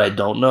people that I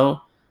don't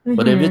know,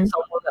 but if Mm-hmm. it's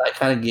someone that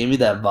kind of gave me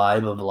that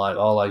vibe of like,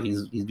 oh, like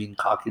he's being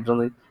cocky or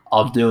something,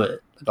 I'll do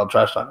it. Like I'll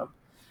trash talk him.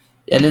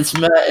 And in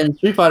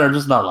Street Fighter, I'm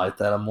just not like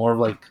that. I'm more of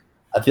like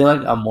I feel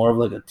like I'm more of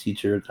like a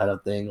teacher kind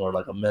of thing or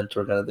like a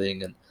mentor kind of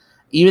thing. And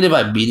even if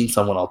I'm beating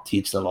someone, I'll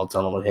teach them. I'll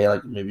tell them like, hey,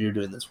 like maybe you're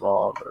doing this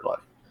wrong, or like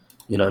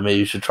maybe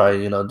you should try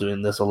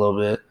doing this a little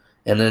bit.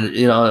 And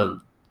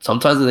then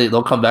sometimes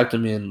they'll come back to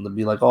me and they'll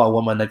be like, oh, I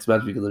won my next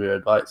match because of your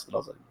advice. And I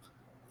was like,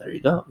 there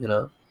you go.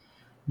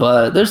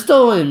 But there's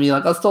still in me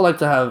like I still like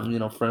to have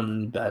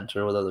friendly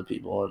banter with other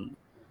people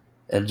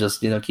and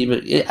just keep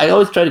it. I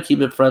always try to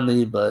keep it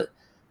friendly, but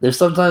there's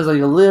sometimes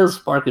like a little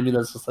spark in me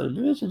that's just like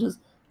maybe I should just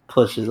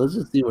push it. Let's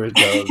just see where it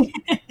goes.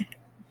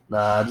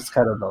 Nah, I just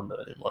kind of don't do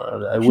it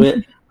anymore.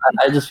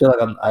 I just feel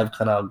like I've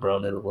kind of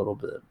outgrown it a little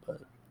bit,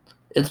 but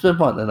it's been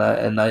fun,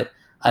 and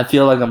I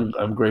feel like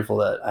I'm grateful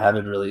that I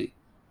haven't really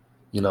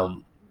you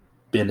know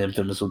been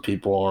infamous with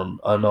people or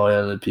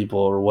annoying at people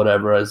or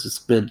whatever. It's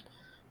just been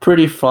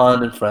pretty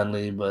fun and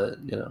friendly, but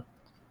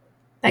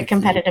That it's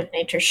competitive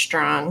nature's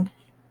strong.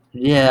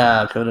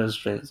 yeah, kind of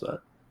strange.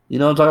 But I'm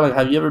talking like,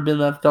 have you ever been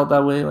that felt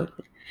that way? Like,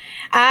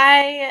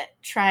 I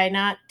try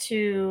not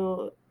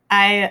to.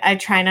 I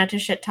try not to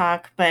shit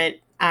talk, but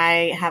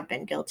I have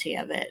been guilty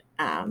of it.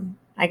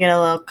 I get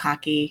a little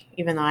cocky,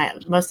 even though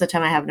most of the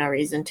time I have no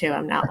reason to.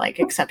 I'm not like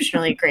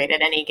exceptionally great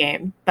at any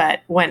game,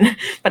 but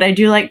but I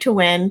do like to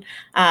win.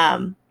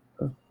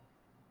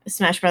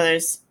 Smash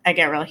Brothers, I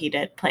get real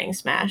heated playing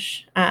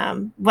Smash.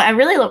 But I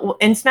really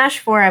in Smash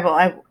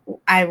 4,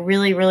 I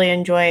really really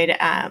enjoyed.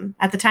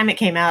 At the time it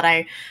came out,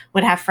 I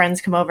would have friends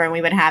come over and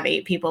we would have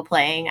 8 people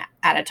playing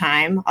at a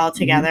time all mhm.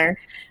 together.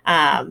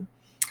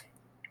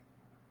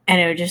 And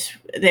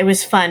it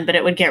was fun, but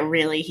it would get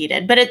really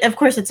heated. But of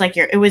course, it's like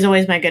it was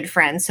always my good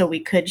friend, so we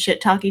could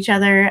shit talk each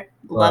other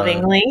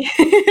lovingly.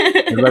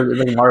 It's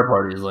like Mario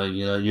Party is like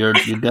you're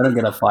gonna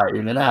get a fight.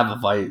 You're gonna have a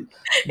fight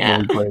when Yeah,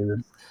 we play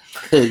this.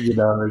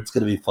 It's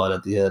gonna be fun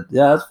at the end.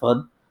 Yeah, that's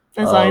fun.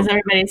 as long as Um,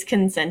 everybody's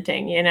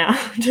consenting,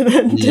 to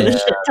the yeah,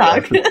 shit yeah,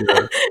 talk. for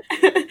sure.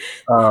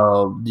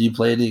 Do you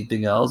play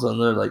anything else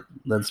other like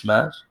than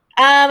Smash?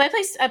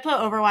 I play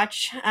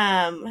Overwatch.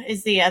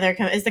 Is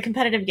the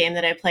competitive game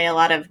that I play a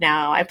lot of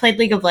now. I played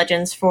League of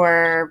Legends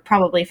for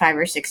probably 5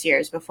 or 6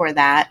 years before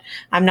that.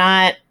 I'm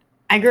not.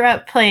 I grew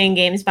up playing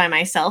games by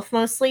myself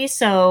mostly,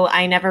 so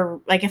I never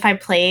like if I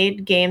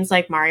played games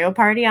like Mario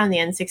Party on the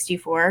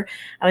N64,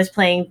 I was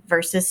playing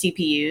versus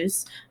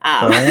CPUs.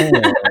 Oh,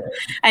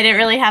 I didn't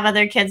really have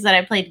other kids that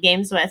I played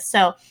games with,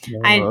 so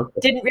I no,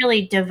 okay. didn't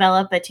really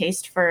develop a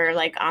taste for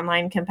like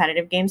online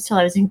competitive games till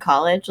I was in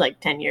college, like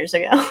 10 years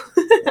ago.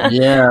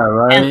 Yeah,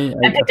 And right.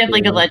 I I picked up feel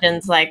League of you.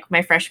 Legends like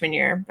my freshman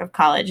year of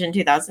college in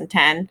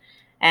 2010,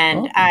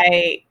 and Oh,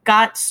 I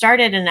got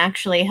started and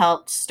actually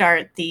helped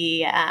start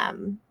the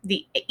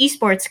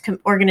esports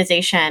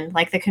organization,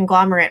 like the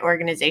conglomerate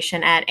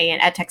organization at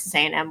Texas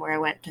A&M where I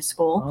went to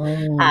school.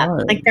 oh,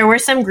 nice. Like there were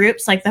some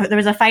groups, like there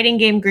was a fighting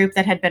game group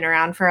that had been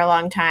around for a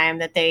long time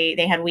that they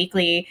had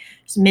weekly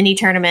mini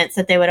tournaments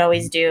that they would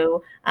always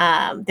do.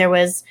 There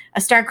was a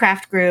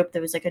StarCraft group,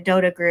 there was like a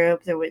Dota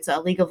group, there was a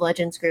League of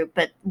Legends group,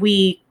 but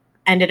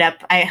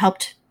I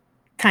helped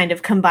kind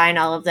of combine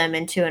all of them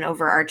into an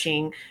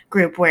overarching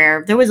group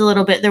where there was a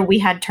little bit there. We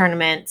had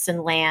tournaments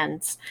and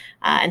lands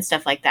and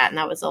stuff like that, and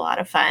that was a lot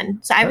of fun.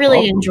 So I That's really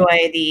awesome.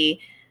 enjoy the.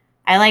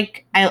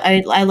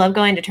 I love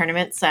going to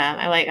tournaments.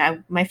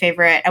 My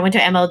favorite. I went to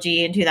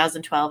MLG in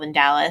 2012 in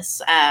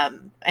Dallas,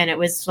 and it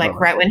was like Uh-huh.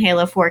 right when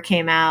Halo 4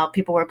 came out.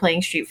 People were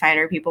playing Street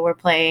Fighter. People were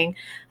playing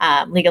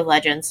League of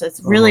Legends. So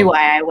it's really Uh-huh.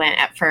 why I went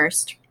at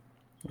first,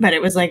 but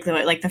it was like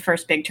the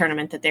first big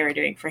tournament that they were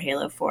doing for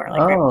Halo 4,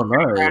 like Oh,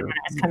 right around when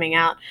it was nice. coming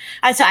out.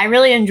 So I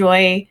really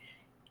enjoy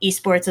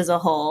esports as a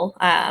whole.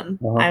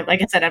 Uh-huh.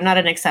 Like I said, I'm not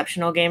an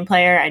exceptional game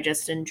player. I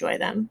just enjoy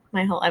them.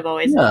 I've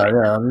always Yeah, enjoyed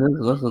yeah. I mean,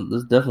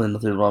 there's definitely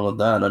nothing wrong with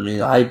that. I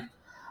mean,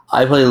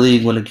 I played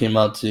League when it came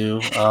out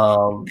too.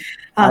 them.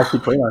 I actually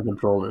Oh, played on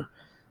controller.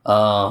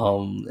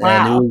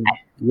 And it wow. was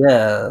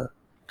yeah,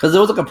 because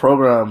there was like a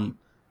program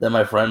that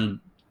my friend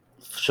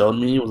showed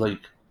me. It was like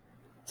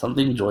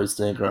something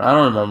joystick or I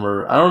don't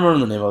remember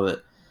the name of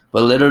it,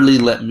 but literally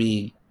let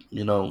me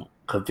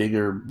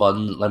configure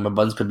buttons. Like my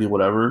buttons could be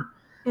whatever.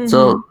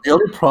 So Mm-hmm. the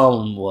only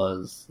problem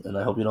was, and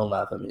I hope you don't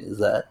laugh at me, is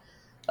that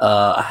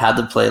I had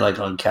to play like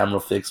on camera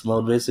fixed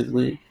mode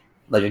basically.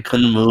 Like I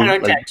couldn't I move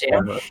don't like judge you. the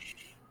camera.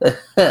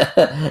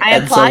 I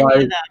And so applaud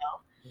you like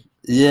though.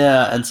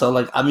 yeah, and so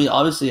like I mean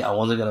obviously I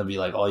wasn't gonna be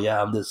like, oh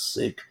yeah, I'm this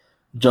sick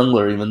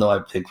jungler even though I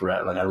picked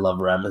Ram, like I love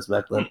Rammus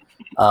back then.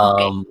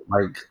 Okay,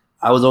 Like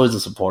I was always a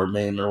support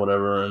main or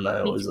whatever, and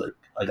I me always too.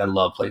 like I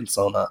love playing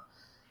Sona.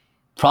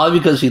 Probably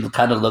because she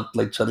kind of looked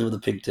like Chun-Li with the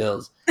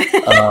pigtails.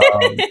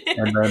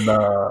 And then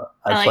I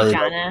I like played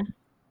Jana,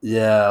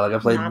 yeah, like I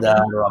played that,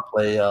 Nami. or I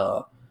play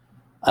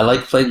I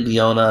like playing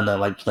Leona, and I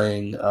like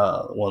playing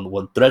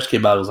when Thresh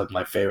came out, it was like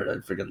my favorite. I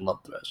freaking love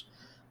Thresh.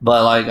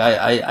 But like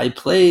I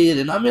played,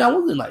 and I mean I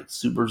wasn't like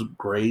super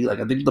great. Like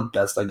I think the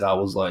best I got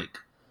was like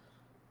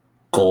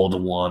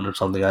gold one or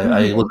something.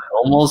 I was Mhm.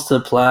 almost to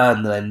plat,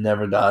 and then I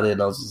never got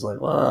it. I was just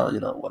like, well,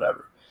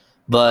 whatever.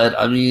 But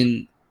I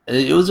mean,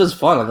 it was just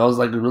fun. Like I was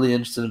like really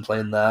interested in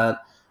playing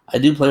that. I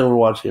do play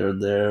Overwatch here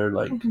and there.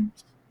 Like Mhm.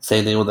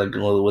 same thing with like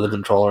with a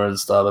controller and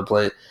stuff. I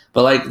play,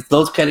 but like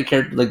those kind of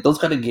characters, like those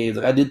kind of games.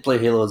 Like I did play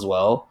Halo as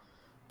well,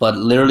 but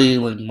literally,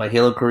 like my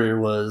Halo career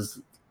was,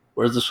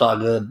 where's the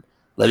shotgun?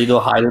 Let me go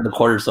hide in the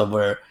corner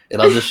somewhere,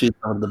 and I'll just shoot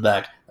someone in the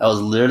back. That was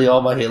literally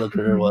all my Halo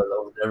career was. Mhm.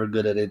 I was never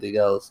good at anything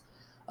else.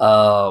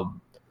 Um,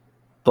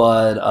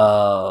 but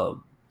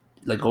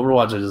like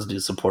Overwatch, I just do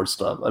support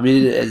stuff. I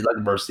mean, it's like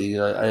Mercy.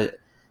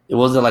 It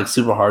wasn't like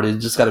super hard. You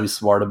just got to be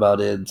smart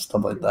about it and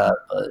stuff like that.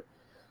 But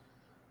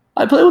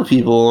I play with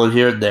people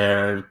here and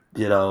there.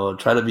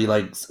 Try to be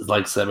like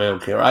semi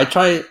okay. Or I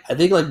try. I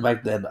think like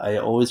back then, I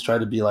always try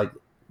to be like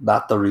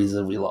not the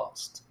reason we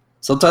lost.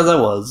 Sometimes I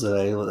was, and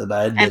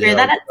I admit it.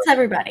 That's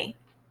everybody.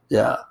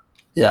 Yeah,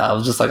 yeah. I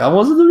was just like I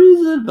wasn't the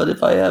reason, but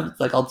if I am,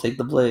 like I'll take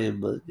the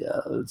blame. But yeah,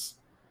 it's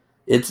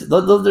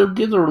their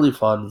games are really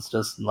fun. It's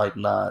just like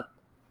not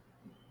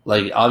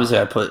like obviously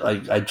I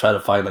try to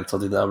find like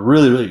something that I'm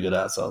really really good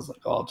at. So I was like,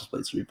 oh, I'll just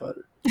play Street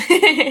Fighter.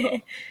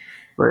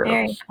 But yeah.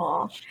 Very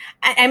cool.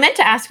 I meant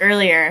to ask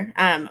earlier,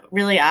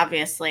 really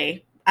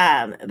obviously,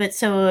 but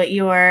so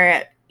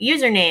your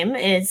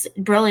username is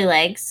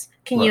BrolyLegs.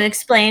 Can you Right.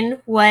 explain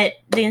what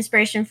the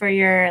inspiration for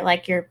your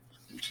gamer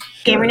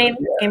Sure. name,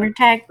 gamer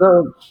tag?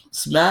 So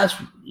Smash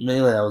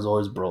mainly, I was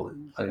always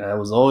Broly. Like I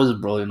was always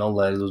Broly, no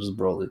legs, it was just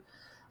Broly.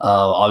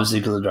 Obviously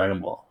because of Dragon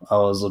Ball. I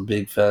was a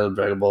big fan of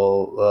Dragon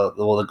Ball.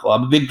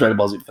 I'm a big Dragon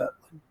Ball Z fan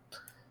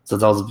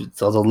since I was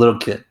a little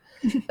kid,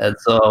 and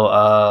so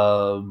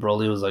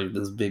Broly was like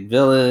this big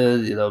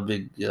villain,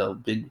 big.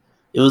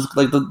 It was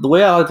like the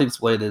way I like to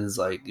explain it is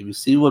like if you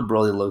see what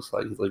Broly looks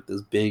like, he's like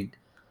this big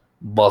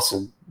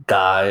muscle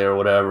guy or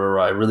whatever,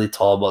 right? Really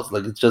tall muscle.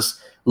 Like it's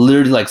just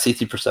literally like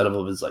 60% of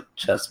him is like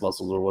chest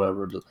muscles or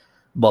whatever, just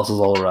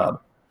muscles all around.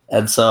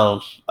 And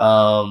so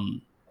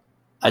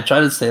I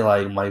try to say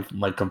like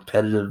my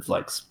competitive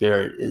like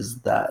spirit is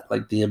that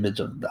like the image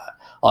of that.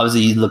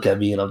 Obviously, you look at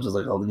me and I'm just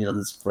like, oh,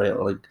 this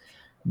frail like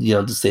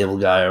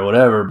disabled guy or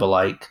whatever. But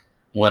like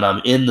when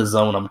I'm in the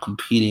zone, I'm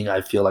competing.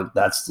 I feel like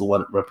that's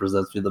what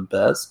represents me the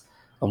best.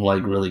 I'm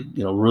like really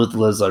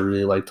ruthless. I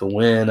really like to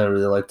win. I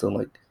really like to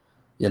like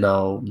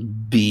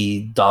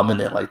be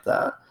dominant like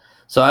that.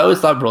 So I always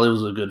thought Broly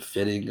was a good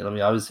fitting. And I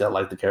mean, obviously, I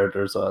like the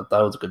character, so I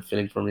thought it was a good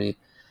fitting for me.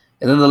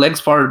 And then the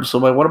legs part. So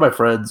one of my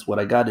friends, when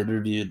I got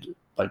interviewed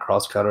by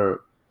Cross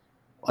Cutter,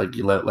 like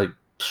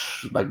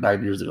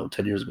 9 years ago,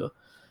 10 years ago,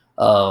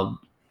 um,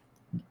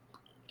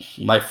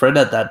 my friend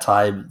at that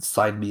time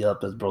signed me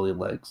up as Broly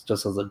Legs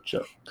just as a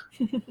joke,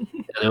 and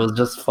it was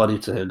just funny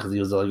to him because he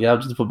was like, "Yeah,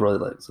 just put Broly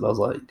Legs," and I was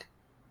like,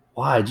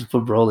 "Why? Just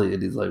put Broly?"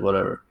 And he's like,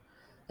 "Whatever."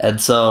 And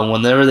so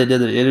whenever they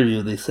did the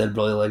interview, they said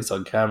Broly Legs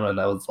on camera, and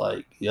I was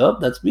like, "Yup,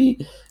 that's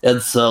me."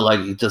 And so like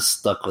it just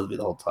stuck with me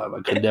the whole time.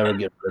 I could never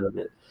get rid of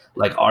it.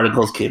 Like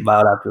articles came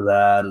out after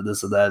that, and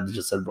this and that, and it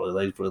just said Broly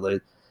Legs, Broly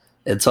Legs.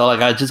 And so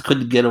like I just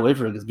couldn't get away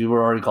from it because people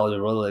were already calling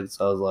me Broly Legs.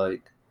 So I was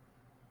like,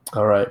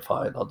 "All right,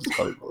 fine, I'll just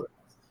call you Broly."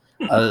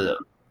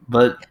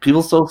 But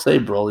people still say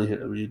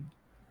Broly. I mean,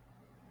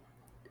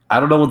 I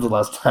don't know when the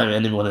last time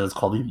anyone has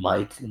called me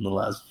Mike in the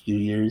last few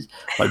years.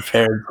 My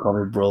parents call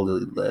me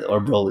Broly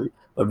or Broly.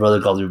 My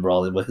brother calls me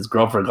Broly, but his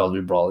girlfriend calls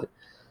me Broly.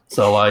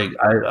 So like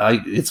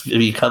it's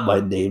become my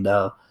name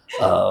now,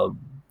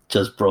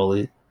 just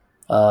Broly.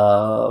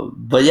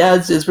 But yeah,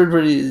 it's been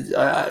pretty.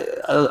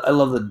 I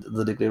love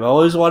the nickname. I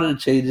always wanted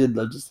to change it. And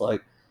I'm just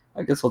like,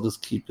 I guess I'll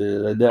just keep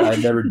it. I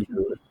never do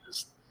it.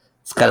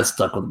 It's kind of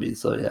stuck with me.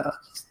 So yeah.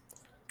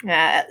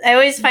 Yeah, I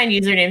always find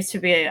usernames to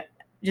be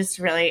just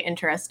really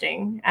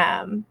interesting.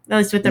 At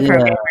least with the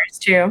pro Yeah. gamers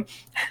too.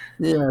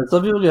 Yeah,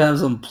 some people can have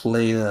some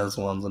plain ass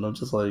ones, and I'm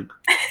just like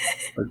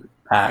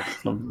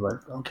packs, and I'm just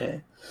like,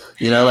 okay,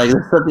 like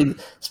there's something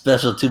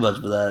special too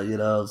much for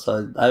that,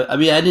 So I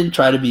mean, I didn't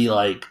try to be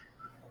like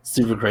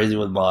super crazy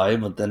with mine,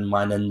 but then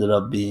mine ended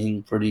up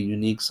being pretty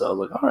unique. So I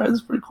was like, all right,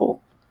 this is pretty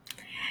cool.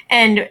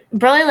 And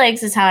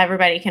BrolyLegs is how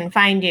everybody can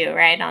find you,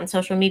 right? On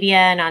social media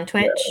and on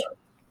Twitch.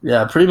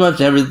 Yeah, pretty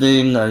much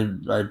everything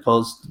I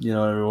post,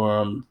 everywhere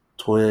on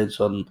Twitch,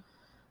 on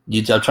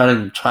YouTube.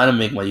 I'm trying to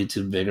make my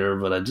YouTube bigger,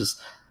 but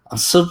I'm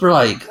super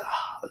like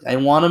I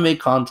want to make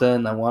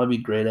content. I want to be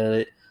great at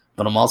it,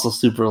 but I'm also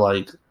super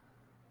like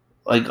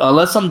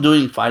unless I'm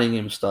doing fighting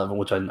game stuff,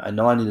 which I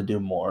know I need to do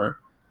more.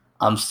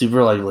 I'm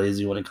super like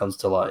lazy when it comes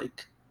to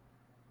like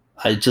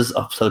I just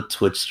upload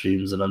Twitch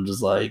streams and I'm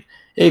just like,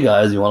 hey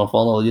guys, you want to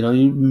follow?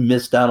 You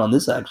missed out on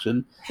this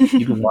action.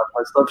 You can watch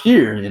my stuff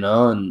here,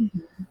 and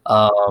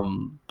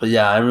but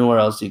yeah, everywhere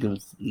else you can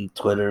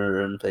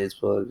Twitter and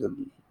Facebook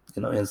and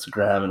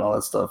Instagram and all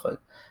that stuff. I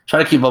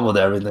try to keep up with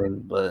everything,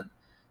 but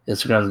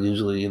Instagram is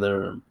usually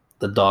either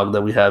the dog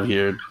that we have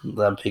here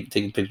that I'm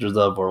taking pictures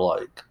of, or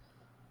like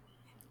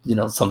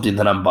something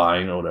that I'm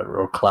buying or whatever,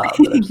 or cloud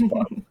that I just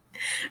bought.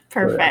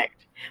 Perfect.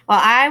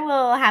 Well, I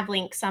will have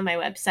links on my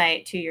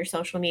website to your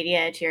social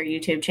media, to your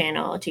YouTube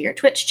channel, to your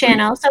Twitch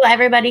channel, so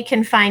everybody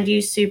can find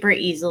you super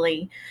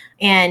easily.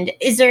 And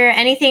is there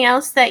anything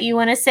else that you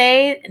want to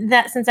say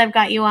that since I've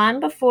got you on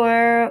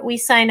before we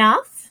sign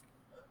off?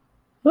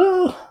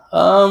 Well,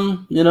 I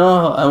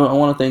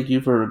want to thank you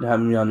for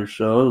having me on your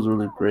show. It was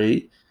really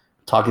great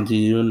talking to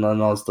you and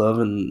all that stuff,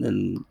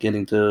 and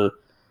getting to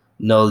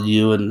know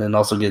you, and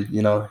also get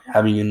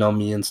having you know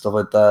me and stuff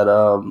like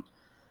that.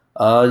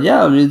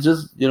 Yeah, I mean, it's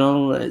just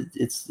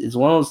it's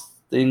one of those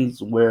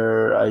things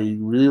where I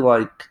really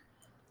like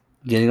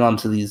getting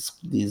onto these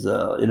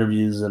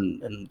interviews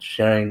and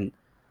sharing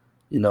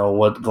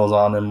what goes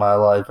on in my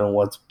life and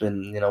what's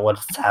been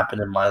what's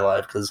happened in my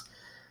life, because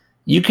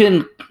you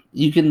can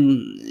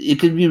it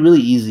could be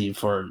really easy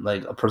for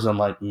like a person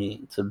like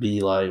me to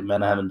be like,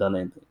 man, I haven't done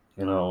anything,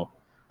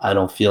 I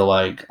don't feel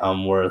like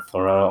I'm worth,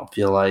 or I don't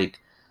feel like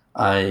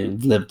I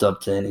lived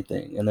up to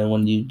anything. And then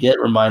when you get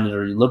reminded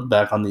or you look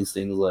back on these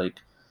things, like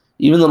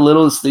even the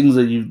littlest things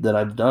that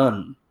I've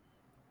done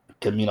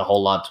can mean a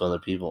whole lot to other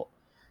people.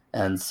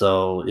 And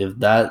so if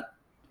that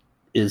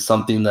is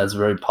something that's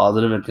very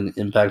positive and can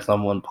impact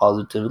someone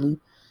positively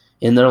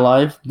in their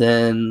life,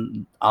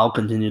 then I'll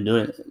continue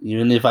doing it,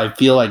 even if I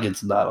feel like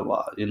it's not a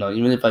lot.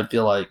 Even if I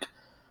feel like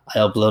I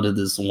uploaded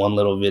this one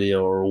little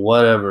video or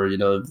whatever.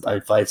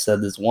 If I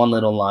said this one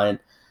little line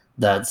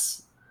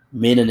that's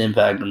made an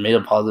impact or made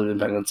a positive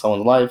impact on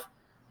someone's life,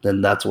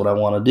 then that's what I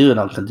want to do, and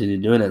I'll continue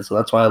doing it. So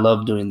that's why I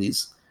love doing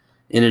these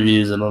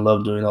interviews, and I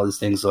love doing all these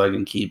things, so I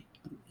can keep,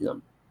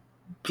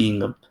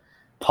 being a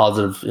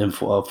positive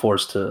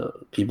force to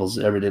people's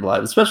everyday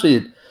life,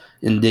 especially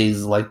in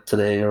days like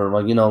today, or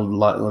like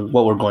like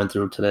what we're going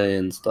through today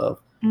and stuff.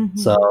 Mm-hmm.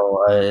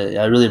 So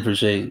I really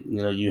appreciate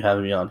you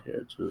having me on here.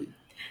 It's really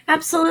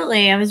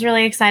absolutely. I was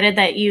really excited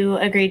that you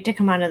agreed to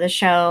come onto the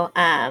show.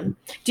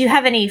 Do you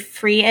have any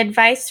free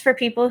advice for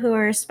people who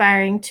are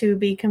aspiring to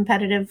be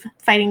competitive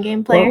fighting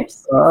game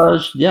players?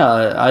 Yeah,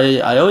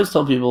 I always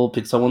tell people,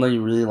 pick someone that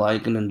you really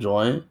like and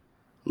enjoy,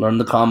 learn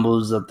the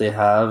combos that they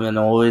have, and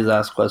always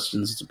ask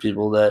questions to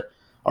people that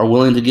are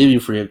willing to give you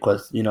free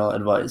advice.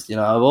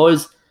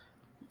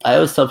 I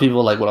always tell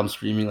people, like, when I'm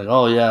streaming, like,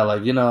 oh yeah,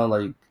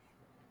 like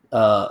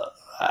uh,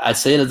 I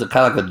say it as a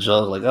kind of like a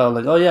joke, like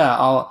oh yeah,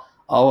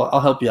 I'll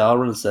help you out. I'll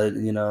run a set.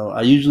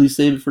 I usually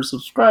save it for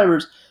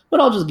subscribers,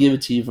 but I'll just give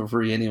it to you for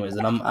free anyways.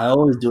 And I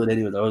always do it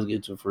anyways. I always give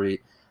it for free.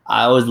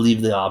 I always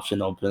leave the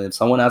option open. If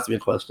someone asks me a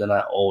question, I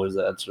always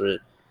answer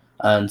it.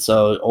 And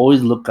so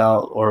always look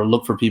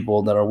for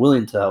people that are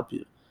willing to help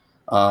you.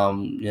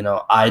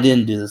 I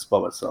didn't do this by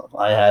myself.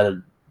 I had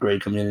a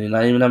great community, and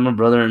I even have my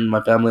brother and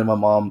my family and my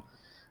mom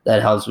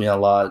that helps me a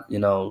lot,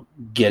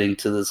 getting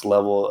to this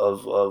level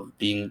of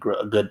being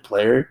a good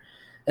player.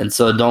 And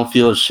so don't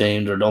feel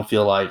ashamed, or don't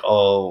feel like,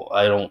 oh,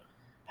 I don't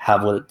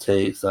have what it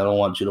takes. I don't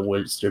want you to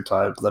waste your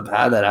time. Because I've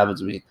had that happen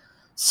to me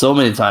so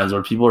many times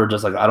where people are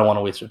just like, I don't want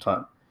to waste your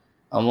time.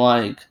 I'm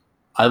like,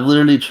 I've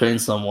literally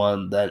trained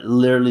someone that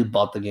literally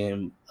bought the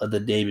game the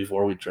day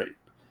before we trained.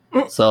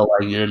 So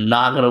like, you're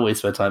not going to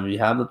waste my time. If you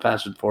have the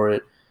passion for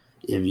it,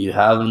 if you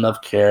have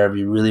enough care, if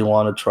you really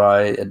want to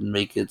try and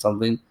make it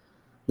something,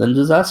 then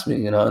just ask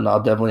me, and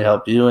I'll definitely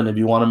help you. And if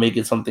you want to make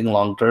it something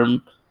long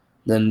term,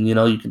 then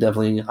you can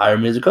definitely hire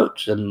me as a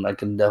coach, and I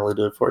can definitely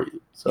do it for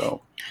you.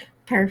 So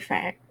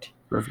perfect.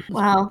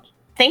 Well,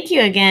 thank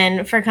you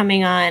again for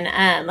coming on.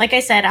 Like I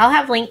said, I'll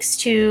have links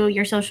to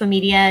your social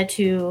media,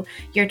 to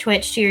your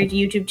Twitch, to your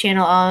YouTube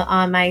channel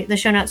on the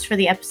show notes for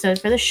the episode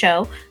for the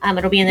show.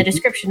 It'll be in the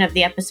description of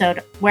the episode,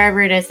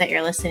 wherever it is that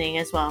you're listening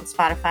as well,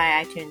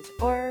 Spotify, iTunes,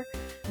 or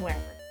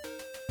wherever.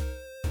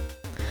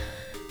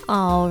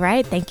 All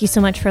right. Thank you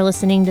so much for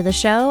listening to the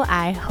show.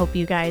 I hope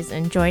you guys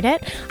enjoyed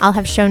it. I'll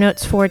have show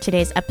notes for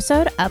today's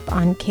episode up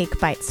on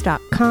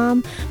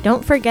cakebites.com.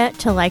 Don't forget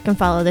to like and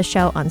follow the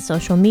show on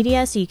social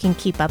media so you can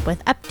keep up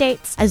with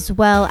updates, as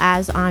well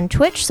as on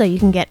Twitch so you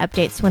can get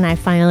updates when I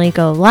finally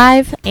go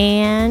live.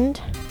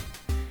 And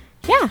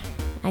yeah,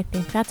 I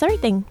think that's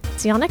everything.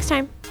 See y'all next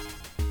time.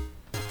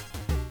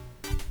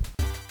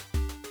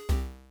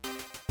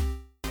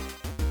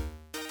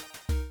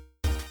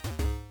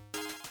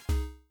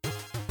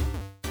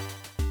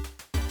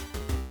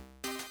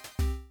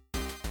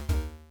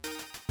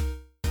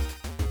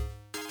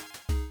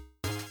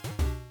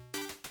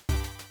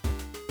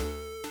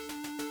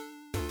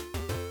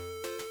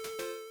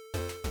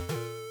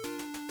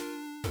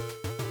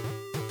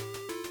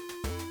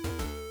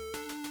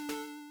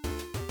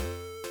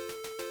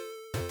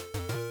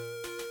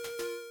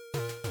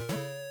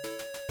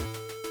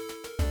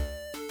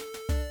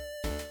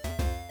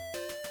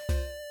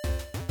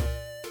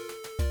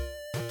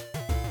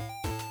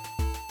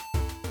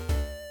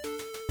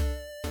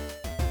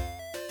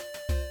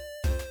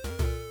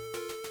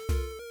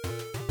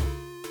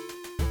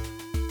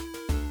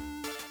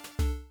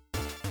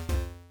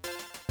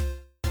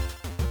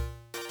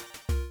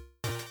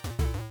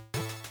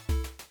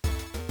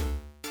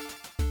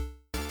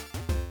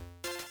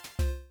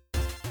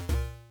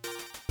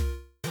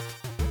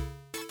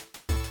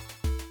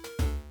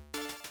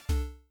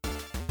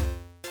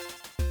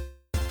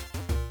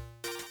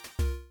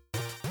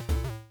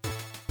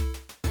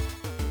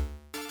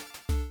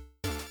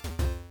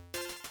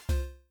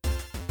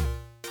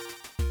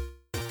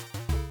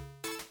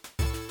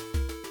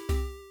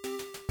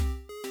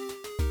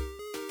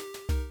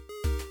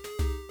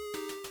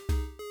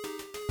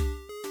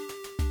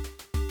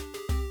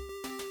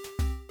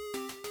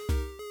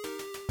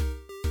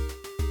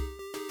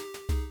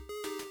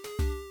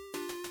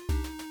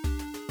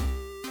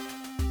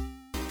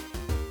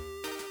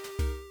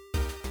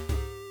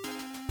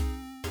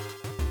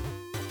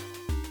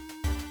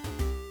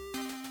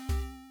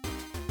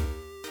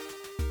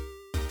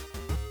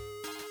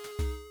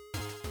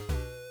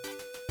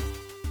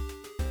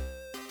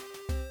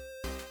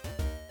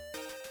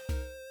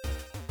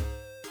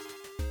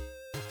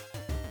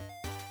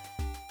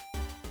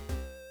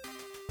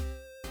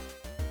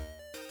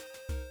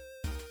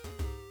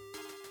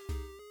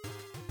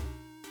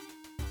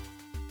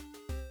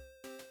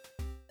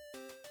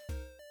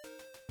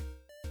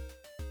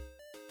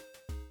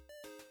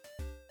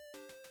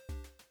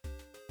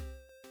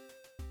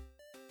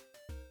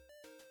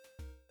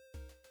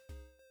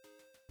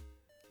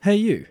 Hey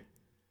you.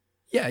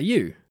 Yeah,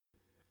 you.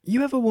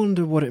 You ever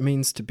wonder what it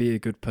means to be a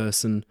good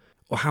person,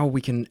 or how we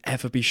can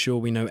ever be sure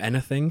we know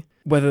anything?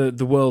 Whether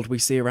the world we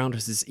see around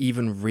us is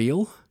even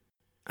real?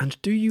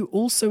 And do you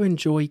also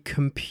enjoy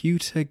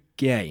computer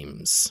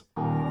games?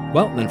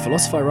 Well, then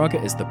Philosophy Raga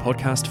is the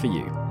podcast for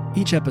you.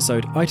 Each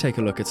episode, I take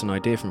a look at an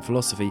idea from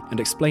philosophy and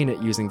explain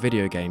it using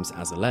video games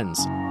as a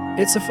lens.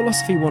 It's a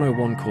Philosophy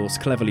 101 course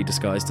cleverly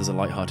disguised as a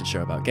light-hearted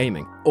show about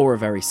gaming, or a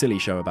very silly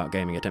show about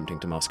gaming attempting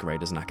to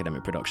masquerade as an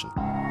academic production.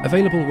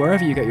 Available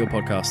wherever you get your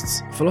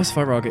podcasts,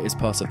 Philosophy Raga is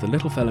part of the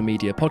Little Fella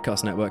Media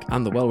podcast network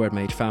and the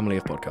well-read-made family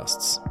of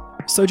podcasts.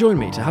 So join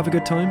me to have a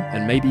good time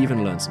and maybe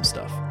even learn some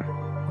stuff.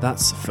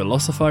 That's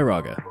Philosophy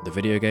Raga, the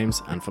video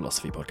games and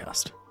philosophy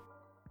podcast.